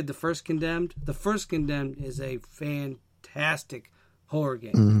Spiders played the first Condemned. The first Condemned is a fantastic horror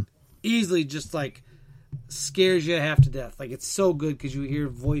game. Mm-hmm. Easily just like scares you half to death. Like, it's so good because you hear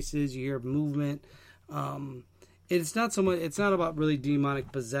voices, you hear movement. It's not so much. It's not about really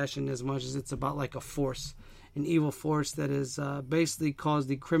demonic possession as much as it's about like a force, an evil force that has basically caused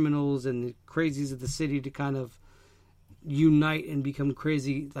the criminals and the crazies of the city to kind of unite and become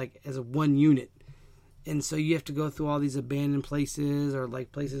crazy, like as a one unit. And so you have to go through all these abandoned places or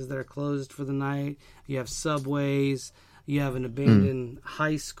like places that are closed for the night. You have subways. You have an abandoned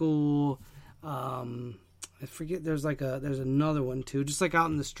high school. I forget. There's another one too, just like out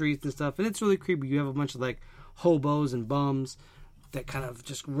in the streets and stuff. And it's really creepy. You have a bunch of like hobos and bums that kind of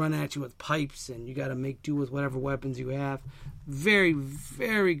just run at you with pipes, and you got to make do with whatever weapons you have. Very,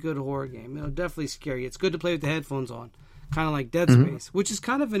 very good horror game. It'll definitely scare you. It's good to play with the headphones on, kind of like Dead Space, which is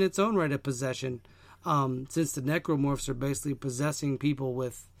kind of in its own right a possession. Since the necromorphs are basically possessing people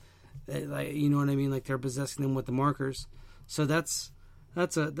with, like, you know what I mean, like they're possessing them with the markers. So that's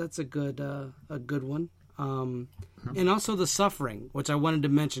a good one. And also The Suffering, which I wanted to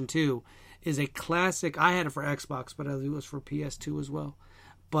mention too, is a classic. I had it for Xbox, but I believe it was for PS2 as well.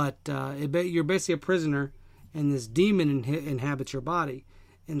 But you're basically a prisoner, and this demon inhabits your body,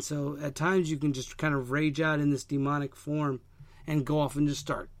 and so at times you can just kind of rage out in this demonic form and go off and just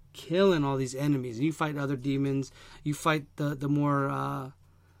start killing all these enemies. And you fight other demons. You fight the more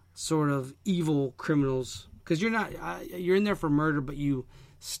sort of evil criminals, because you're in there for murder, but you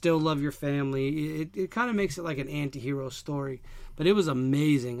still love your family. It kind of makes it like an anti-hero story. But it was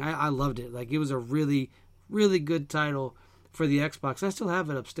amazing. I loved it. Like, it was a really, really good title for the Xbox. I still have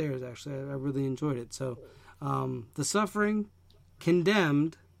it upstairs, actually. I really enjoyed it. So, The Suffering,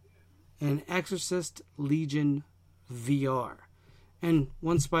 Condemned, and Exorcist Legion VR. And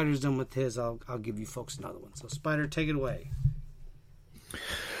once Spider's done with his, I'll give you folks another one. So, Spider, take it away.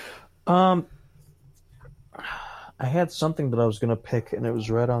 I had something that I was going to pick, and it was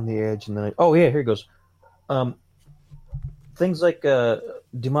right on the edge. And then here it goes. Things like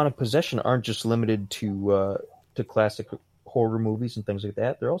demonic possession aren't just limited to classic horror movies and things like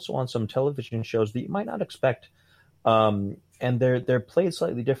that. They're also on some television shows that you might not expect, and they're played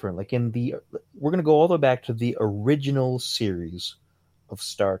slightly different. Like we're going to go all the way back to the original series of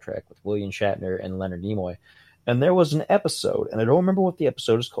Star Trek with William Shatner and Leonard Nimoy. And there was an episode, and I don't remember what the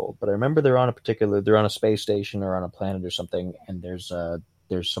episode is called, but I remember they're on a space station or on a planet or something, and there's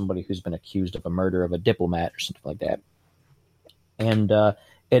somebody who's been accused of a murder of a diplomat or something like that. And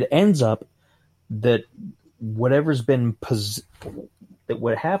it ends up that whatever's been that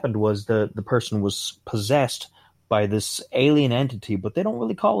what happened was the person was possessed by this alien entity, but they don't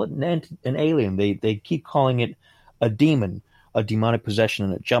really call it an alien. They keep calling it a demon, a demonic possession,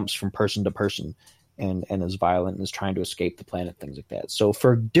 and it jumps from person to person and is violent and is trying to escape the planet, things like that. So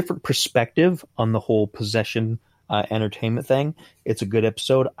for a different perspective on the whole possession entertainment thing, it's a good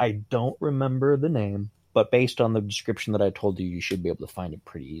episode. I don't remember the name, but based on the description that I told you, you should be able to find it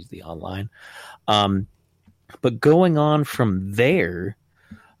pretty easily online. But going on from there,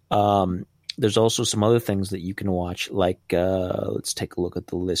 there's also some other things that you can watch, like let's take a look at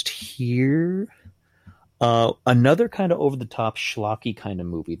the list here. Another kind of over-the-top schlocky kind of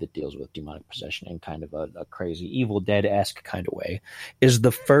movie that deals with demonic possession in kind of a crazy Evil Dead-esque kind of way is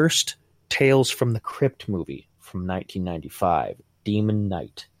the first Tales from the Crypt movie from 1995, Demon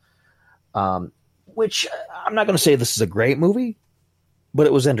Knight. Which I'm not going to say this is a great movie, but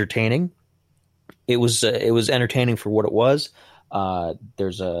it was entertaining. It was entertaining for what it was. I'm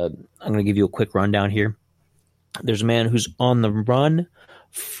going to give you a quick rundown here. There's a man who's on the run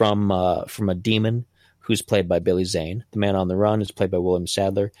from a demon who's played by Billy Zane. The man on the run is played by William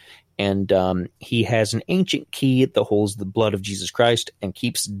Sadler, and he has an ancient key that holds the blood of Jesus Christ and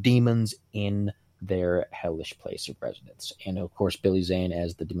keeps demons in their hellish place of residence. And of course, Billy Zane,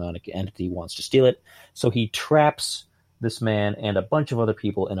 as the demonic entity, wants to steal it. So he traps this man and a bunch of other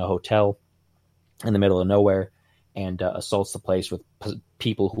people in a hotel in the middle of nowhere and assaults the place with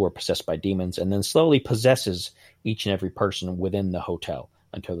people who are possessed by demons, and then slowly possesses each and every person within the hotel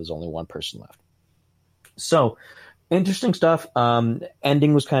until there's only one person left. So, interesting stuff.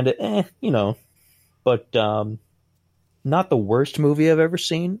 Ending was kind of, but not the worst movie I've ever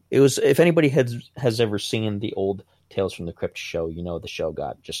seen. It was, if anybody has ever seen the old Tales from the Crypt show, the show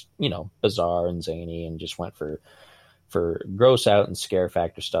got just, bizarre and zany and just went for gross out and scare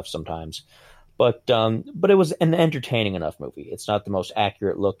factor stuff sometimes. But it was an entertaining enough movie. It's not the most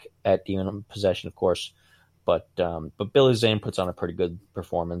accurate look at demon possession, of course, but Billy Zane puts on a pretty good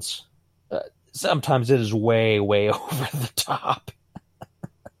performance. Sometimes it is way, way over the top.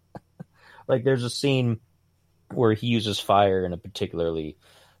 Like there's a scene where he uses fire in a particularly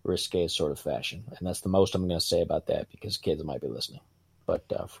risque sort of fashion, and that's the most I'm going to say about that because kids might be listening.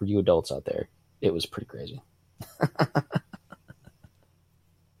 But for you adults out there, it was pretty crazy.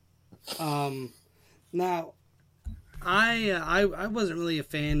 Now, I wasn't really a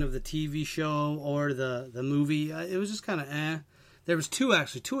fan of the TV show or the movie. It was just kind of eh. There was two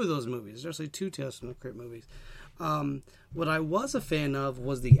of those movies. There's actually two Tales from the Crypt movies. What I was a fan of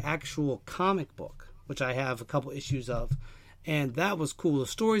was the actual comic book, which I have a couple issues of, and that was cool. The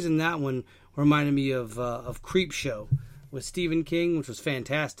stories in that one reminded me of Creepshow with Stephen King, which was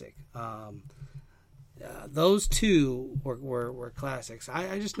fantastic. Those two were classics.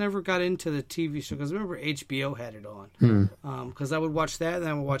 I just never got into the TV show because I remember HBO had it on. Because I would watch that, and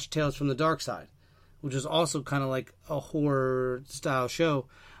I would watch Tales from the Dark Side, which is also kind of like a horror style show.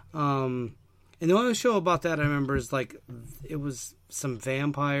 And the only show about that I remember is like it was some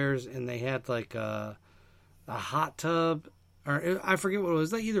vampires, and they had like a hot tub, or I forget what it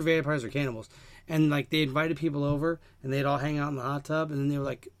was. Like either vampires or cannibals, and like they invited people over, and they'd all hang out in the hot tub, and then they were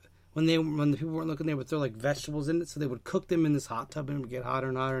like. When the people weren't looking, they would throw like vegetables in it, so they would cook them in this hot tub and it would get hotter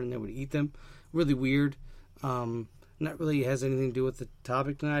and hotter, and they would eat them. Really weird. Not really has anything to do with the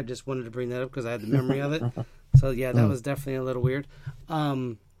topic tonight. I just wanted to bring that up because I had the memory of it. So yeah, that was definitely a little weird.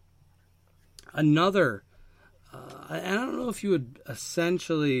 Another, I don't know if you would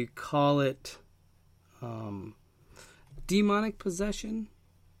essentially call it demonic possession,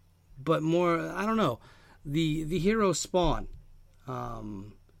 but more, I don't know. The hero Spawn.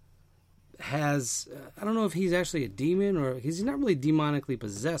 Has I don't know if he's actually a demon or he's not really demonically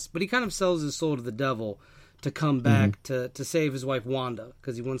possessed, but he kind of sells his soul to the devil to come back to save his wife Wanda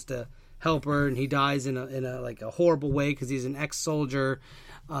because he wants to help her, and he dies in a like a horrible way because he's an ex-soldier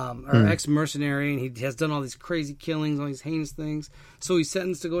or ex-mercenary, and he has done all these crazy killings, all these heinous things. So he's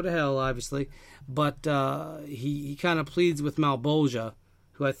sentenced to go to hell, obviously, but he kind of pleads with Malbolgia,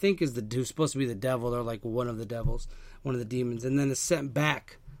 who I think is who's supposed to be the devil or like one of the devils, one of the demons, and then is sent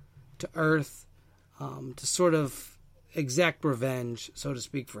back to Earth to sort of exact revenge, so to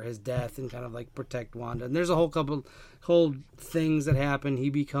speak, for his death and kind of like protect Wanda. And there's a whole things that happen. He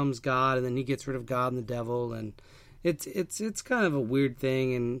becomes God, and then he gets rid of God and the devil, and it's kind of a weird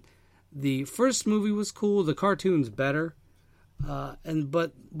thing. And the first movie was cool. The cartoon's better,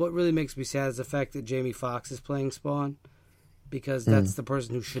 but what really makes me sad is the fact that Jamie Foxx is playing Spawn, because that's the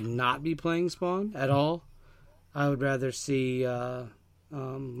person who should not be playing Spawn at all. I would rather see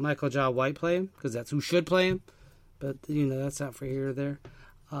Michael Jai White play him, because that's who should play him. But, that's not for here or there.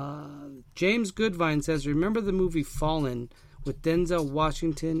 James Goodvine says, remember the movie Fallen with Denzel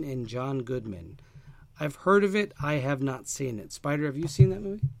Washington and John Goodman? I've heard of it. I have not seen it. Spider, have you seen that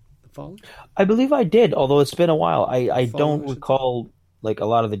movie, The Fallen? I believe I did, although it's been a while. I don't Fallen, recall like a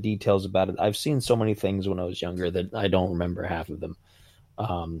lot of the details about it. I've seen so many things when I was younger that I don't remember half of them.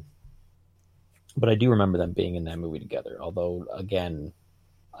 But I do remember them being in that movie together. Although, again,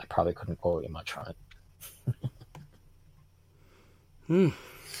 I probably couldn't quote you much on it.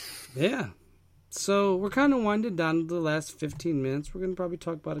 Yeah. So we're kind of winding down to the last 15 minutes. We're going to probably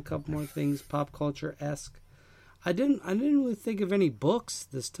talk about a couple more things, pop culture-esque. I didn't really think of any books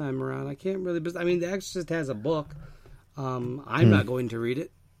this time around. I can't really. I mean, The Exorcist has a book. I'm not going to read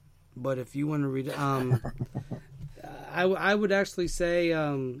it, but if you want to read it, I would actually say,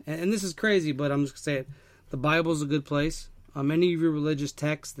 and this is crazy, but I'm just gonna say it. The Bible's a good place. Any of your religious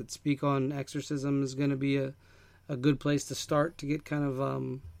texts that speak on exorcism is going to be a good place to start to get kind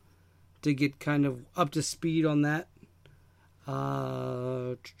of up to speed on that.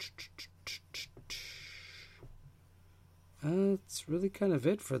 That's really kind of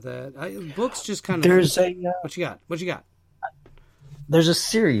it for that. Books just kind of. There's what you got? What you got? There's a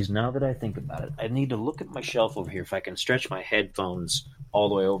series, now that I think about it. I need to look at my shelf over here if I can stretch my headphones all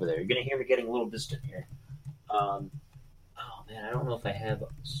the way over there. You're going to hear me getting a little distant here. Oh, man, I don't know if I have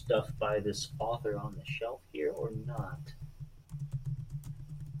stuff by this author on the shelf here or not.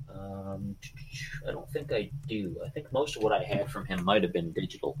 I don't think I do. I think most of what I had from him might have been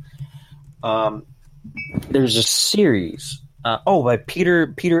digital. There's a series. By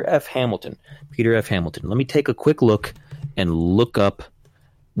Peter F. Hamilton. Peter F. Hamilton. Let me take a quick look and look up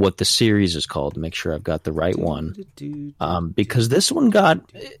what the series is called to make sure I've got the right one. Because this one got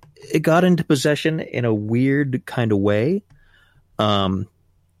into possession in a weird kind of way.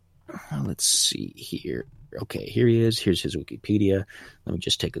 Let's see here. Okay, here he is. Here's his Wikipedia. Let me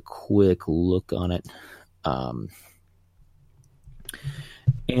just take a quick look on it.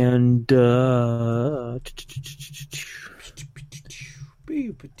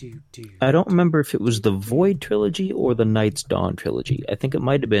 I don't remember if it was the Void trilogy or the Night's Dawn trilogy. I think it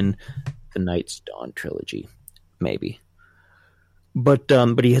might have been the Night's Dawn trilogy, maybe. But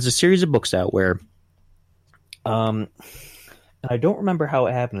he has a series of books out where, I don't remember how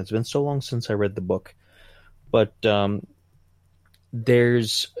it happened. It's been so long since I read the book, but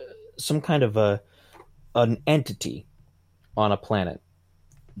there's some kind of an entity on a planet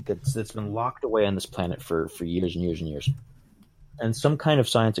that's been locked away on this planet for years and years and years. And some kind of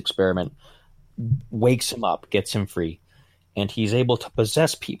science experiment wakes him up, gets him free, and he's able to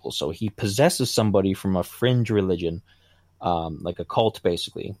possess people. So he possesses somebody from a fringe religion, like a cult,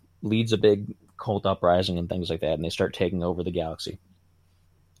 basically, leads a big cult uprising and things like that, and they start taking over the galaxy.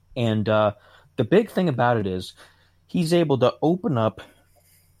 And the big thing about it is he's able to open up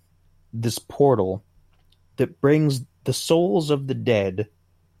this portal that brings the souls of the dead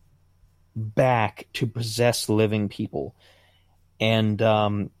back to possess living people.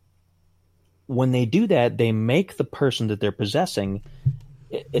 And when they do that, they make the person that they're possessing,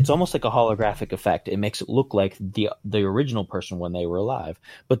 it's almost like a holographic effect. It makes it look like the original person when they were alive.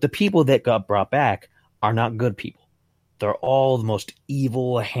 But the people that got brought back are not good people. They're all the most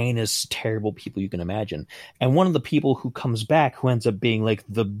evil, heinous, terrible people you can imagine. And one of the people who comes back, who ends up being like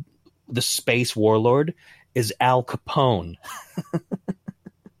the space warlord, is Al Capone.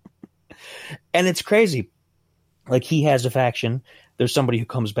 And it's crazy. Like, he has a faction. There's somebody who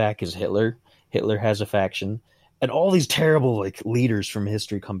comes back as Hitler. Hitler has a faction. And all these terrible, like, leaders from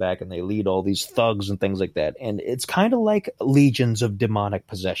history come back and they lead all these thugs and things like that. And it's kind of like legions of demonic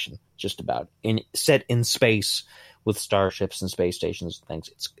possession, just about, set in space with starships and space stations and things.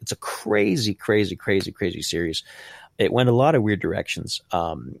 It's a crazy, crazy, crazy, crazy series. It went a lot of weird directions.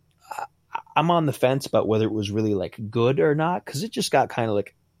 I'm on the fence about whether it was really, like, good or not, because it just got kind of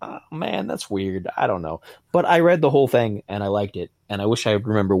like, oh, man, that's weird. I don't know. But I read the whole thing, and I liked it. And I wish I would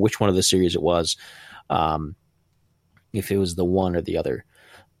remember which one of the series it was, if it was the one or the other.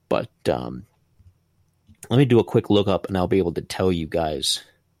 But let me do a quick look up, and I'll be able to tell you guys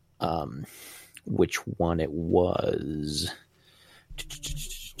which one it was.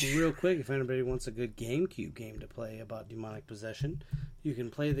 Real quick, if anybody wants a good GameCube game to play about demonic possession, you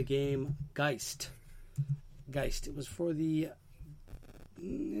can play the game Geist. It was for the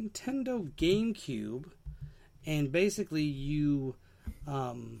Nintendo GameCube, and basically you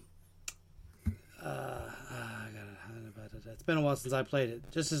it's been a while since I played it,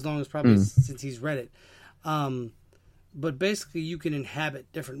 just as long as probably since he's read it, but basically you can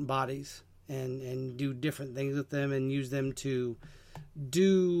inhabit different bodies and do different things with them and use them to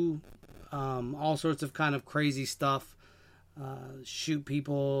do all sorts of kind of crazy stuff. shoot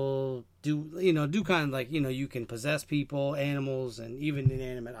people, do kind of like, you can possess people, animals, and even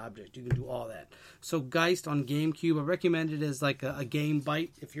inanimate objects. You can do all that. So Geist on GameCube, I recommend it as like a game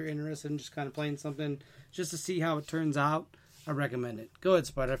bite if you're interested in just kind of playing something just to see how it turns out. I recommend it. Go ahead,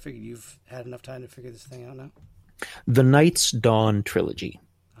 Spider. I figured you've had enough time to figure this thing out now. The Night's Dawn trilogy.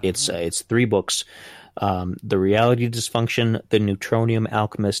 It's 3 books. The Reality Dysfunction, The Neutronium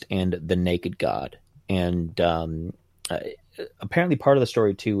Alchemist, and The Naked God. And apparently part of the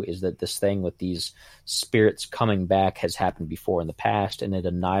story, too, is that this thing with these spirits coming back has happened before in the past, and it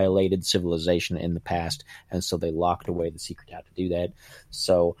annihilated civilization in the past, and so they locked away the secret how to do that.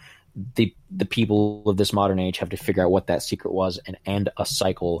 So the people of this modern age have to figure out what that secret was and end a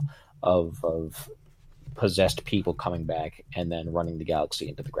cycle of possessed people coming back and then running the galaxy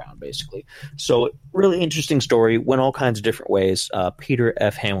into the ground, basically. So really interesting story, went all kinds of different ways. Peter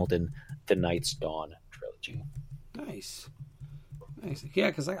F. Hamilton, The Night's Dawn trilogy. Nice. Yeah,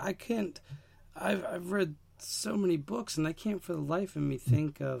 because I can't. I've read so many books, and I can't for the life of me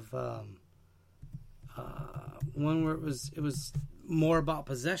think of one where it was more about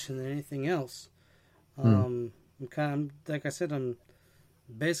possession than anything else. I'm like I said, I'm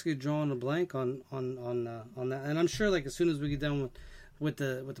basically drawing a blank on that, and I'm sure like as soon as we get done with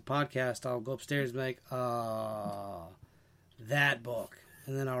the podcast, I'll go upstairs and be like, that book,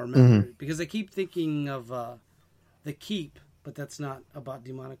 and then I'll remember it, because I keep thinking of The Keep, but that's not about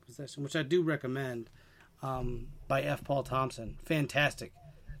demonic possession, which I do recommend, by F. Paul Thompson. Fantastic.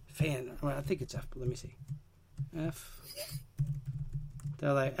 I think it's F. Let me see.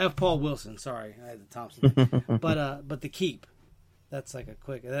 They're like F. Paul Wilson. Sorry, I had the Thompson. But The Keep. That's like a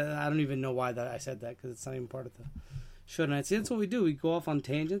quick. I don't even know why I said that, because it's not even part of the show tonight. See, that's what we do. We go off on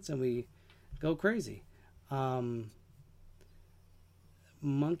tangents and we go crazy.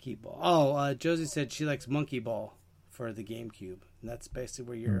 Monkey Ball. Oh, Josie said she likes Monkey Ball for the GameCube. And that's basically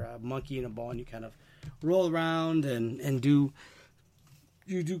where you're a monkey in a ball and you kind of roll around and do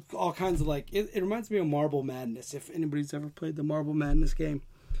all kinds of like. It reminds me of Marble Madness, if anybody's ever played the Marble Madness game.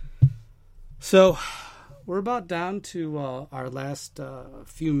 So we're about down to our last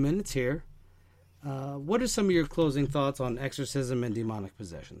few minutes here. What are some of your closing thoughts on exorcism and demonic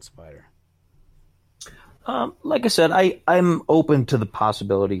possession, Spider? Like I said, I'm open to the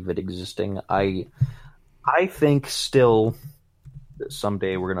possibility of it existing. I think still that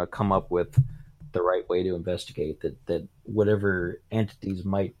someday we're going to come up with the right way to investigate that whatever entities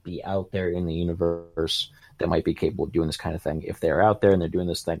might be out there in the universe that might be capable of doing this kind of thing. If they're out there and they're doing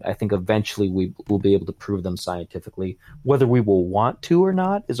this thing, I think eventually we will be able to prove them scientifically. Whether we will want to or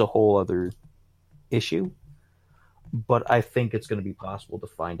not is a whole other issue. But I think it's going to be possible to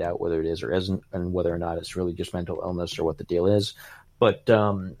find out whether it is or isn't, and whether or not it's really just mental illness or what the deal is. But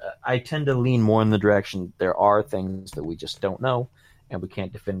I tend to lean more in the direction there are things that we just don't know and we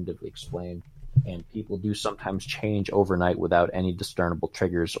can't definitively explain. And people do sometimes change overnight without any discernible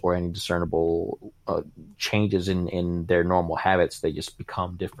triggers or any discernible changes in their normal habits. They just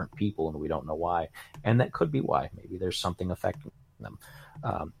become different people, and we don't know why. And that could be why. Maybe there's something affecting them.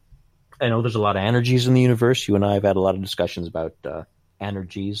 I know there's a lot of energies in the universe. You and I have had a lot of discussions about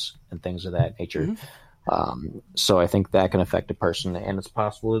energies and things of that nature. Mm-hmm. So I think that can affect a person, and it's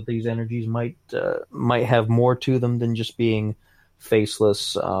possible that these energies might have more to them than just being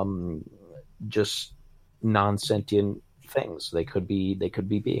faceless, just non-sentient things. They could be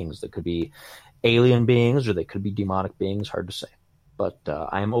beings. They could be alien beings, or they could be demonic beings. Hard to say. But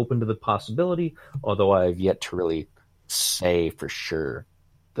I am open to the possibility, although I have yet to really say for sure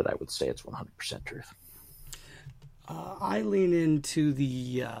that I would say it's 100% truth. I lean into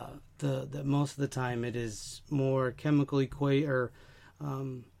the most of the time it is more chemical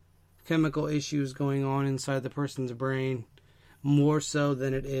chemical issues going on inside the person's brain, more so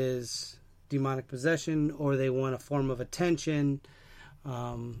than it is demonic possession, or they want a form of attention.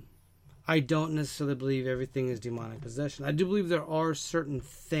 I don't necessarily believe everything is demonic possession. I do believe there are certain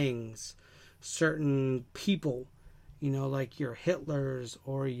things, certain people, like your Hitlers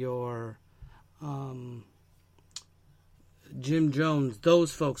or your Jim Jones,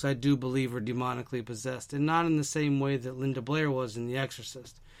 those folks I do believe are demonically possessed, and not in the same way that Linda Blair was in The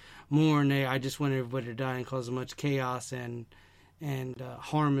Exorcist. More in I just want everybody to die and cause as much chaos and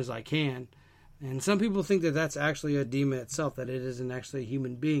harm as I can. And some people think that that's actually a demon itself, that it isn't actually a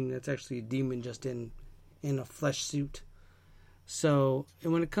human being. That's actually a demon just in a flesh suit. So,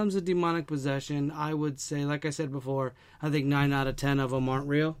 and when it comes to demonic possession, I would say, like I said before, I think 9 out of 10 of them aren't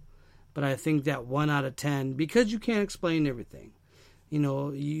real. But I think that 1 out of 10, because you can't explain everything.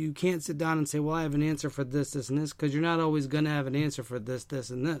 you can't sit down and say, well, I have an answer for this, this, and this, because you're not always going to have an answer for this, this,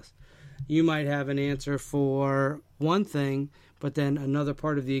 and this. You might have an answer for one thing, but then another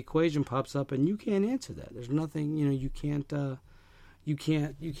part of the equation pops up, and you can't answer that. There's nothing, you can't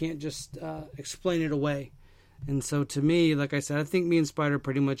just explain it away. And so to me, like I said, I think me and Spider are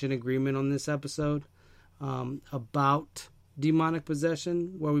pretty much in agreement on this episode about demonic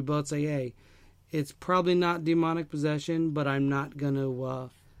possession, where we both say, hey, it's probably not demonic possession, but I'm not going to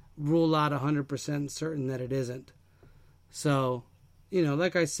rule out 100% certain that it isn't. So,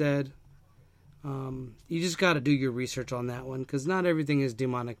 like I said, you just got to do your research on that one, because not everything is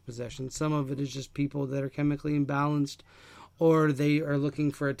demonic possession. Some of it is just people that are chemically imbalanced, or they are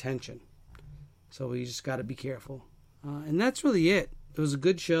looking for attention. So we just got to be careful. And that's really it. It was a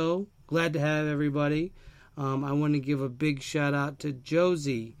good show. Glad to have everybody. I want to give a big shout out to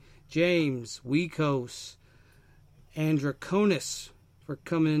Josie, James, Weekos, and Draconis for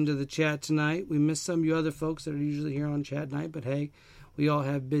coming into the chat tonight. We missed some of you other folks that are usually here on chat night, but hey, we all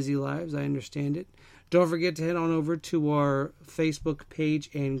have busy lives. I understand it. Don't forget to head on over to our Facebook page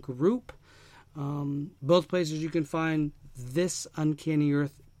and group. Both places you can find this Uncanny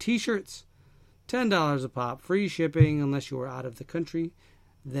Earth t-shirts. $10 a pop. Free shipping unless you are out of the country.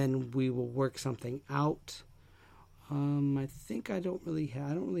 Then we will work something out. I think I don't really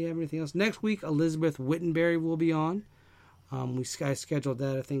have anything else. Next week, Elizabeth Wittenberry will be on. I scheduled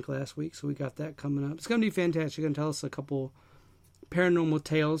that, I think, last week, so we got that coming up. It's going to be fantastic. She's going to tell us a couple paranormal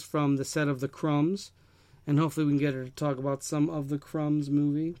tales from the set of The Crumbs, and hopefully we can get her to talk about some of the Crumbs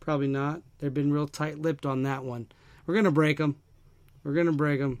movie. Probably not. They've been real tight-lipped on that one. We're going to break them.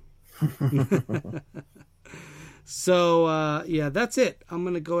 So, that's it. I'm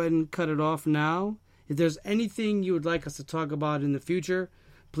going to go ahead and cut it off now. If there's anything you would like us to talk about in the future,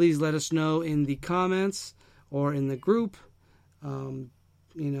 please let us know in the comments or in the group.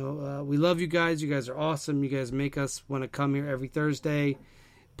 We love you guys. You guys are awesome. You guys make us want to come here every Thursday,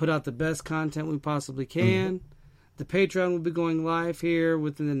 put out the best content we possibly can. Mm-hmm. The Patreon will be going live here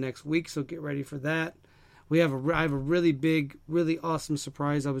within the next week, so get ready for that. I have a really big, really awesome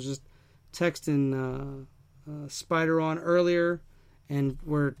surprise. I was just texting Spider on earlier, and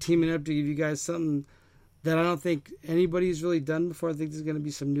we're teaming up to give you guys something that I don't think anybody's really done before. I think there's going to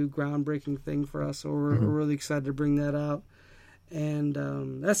be some new groundbreaking thing for us, so we're really excited to bring that out. And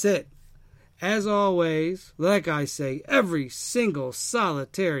that's it. As always, like I say, every single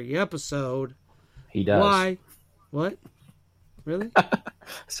solitary episode. He does. Why? What? Really? I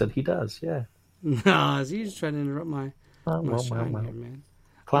said he does, yeah. No, he's just trying to interrupt my shine here, man.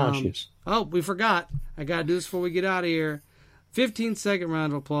 Clown shoes. Oh, we forgot. I got to do this before we get out of here. 15-second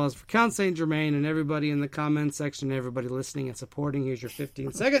round of applause for Count St. Germain and everybody in the comments section, everybody listening and supporting. Here's your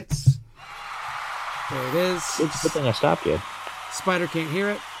 15 seconds. There it is. It's a good thing I stopped you. Spider can't hear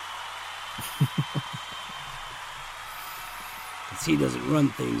it. Because he doesn't run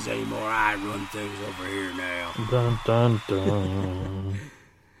things anymore. I run things over here now. Dun, dun, dun.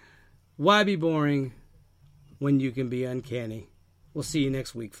 Why be boring when you can be uncanny? We'll see you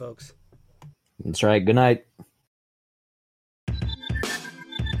next week, folks. That's right. Good night.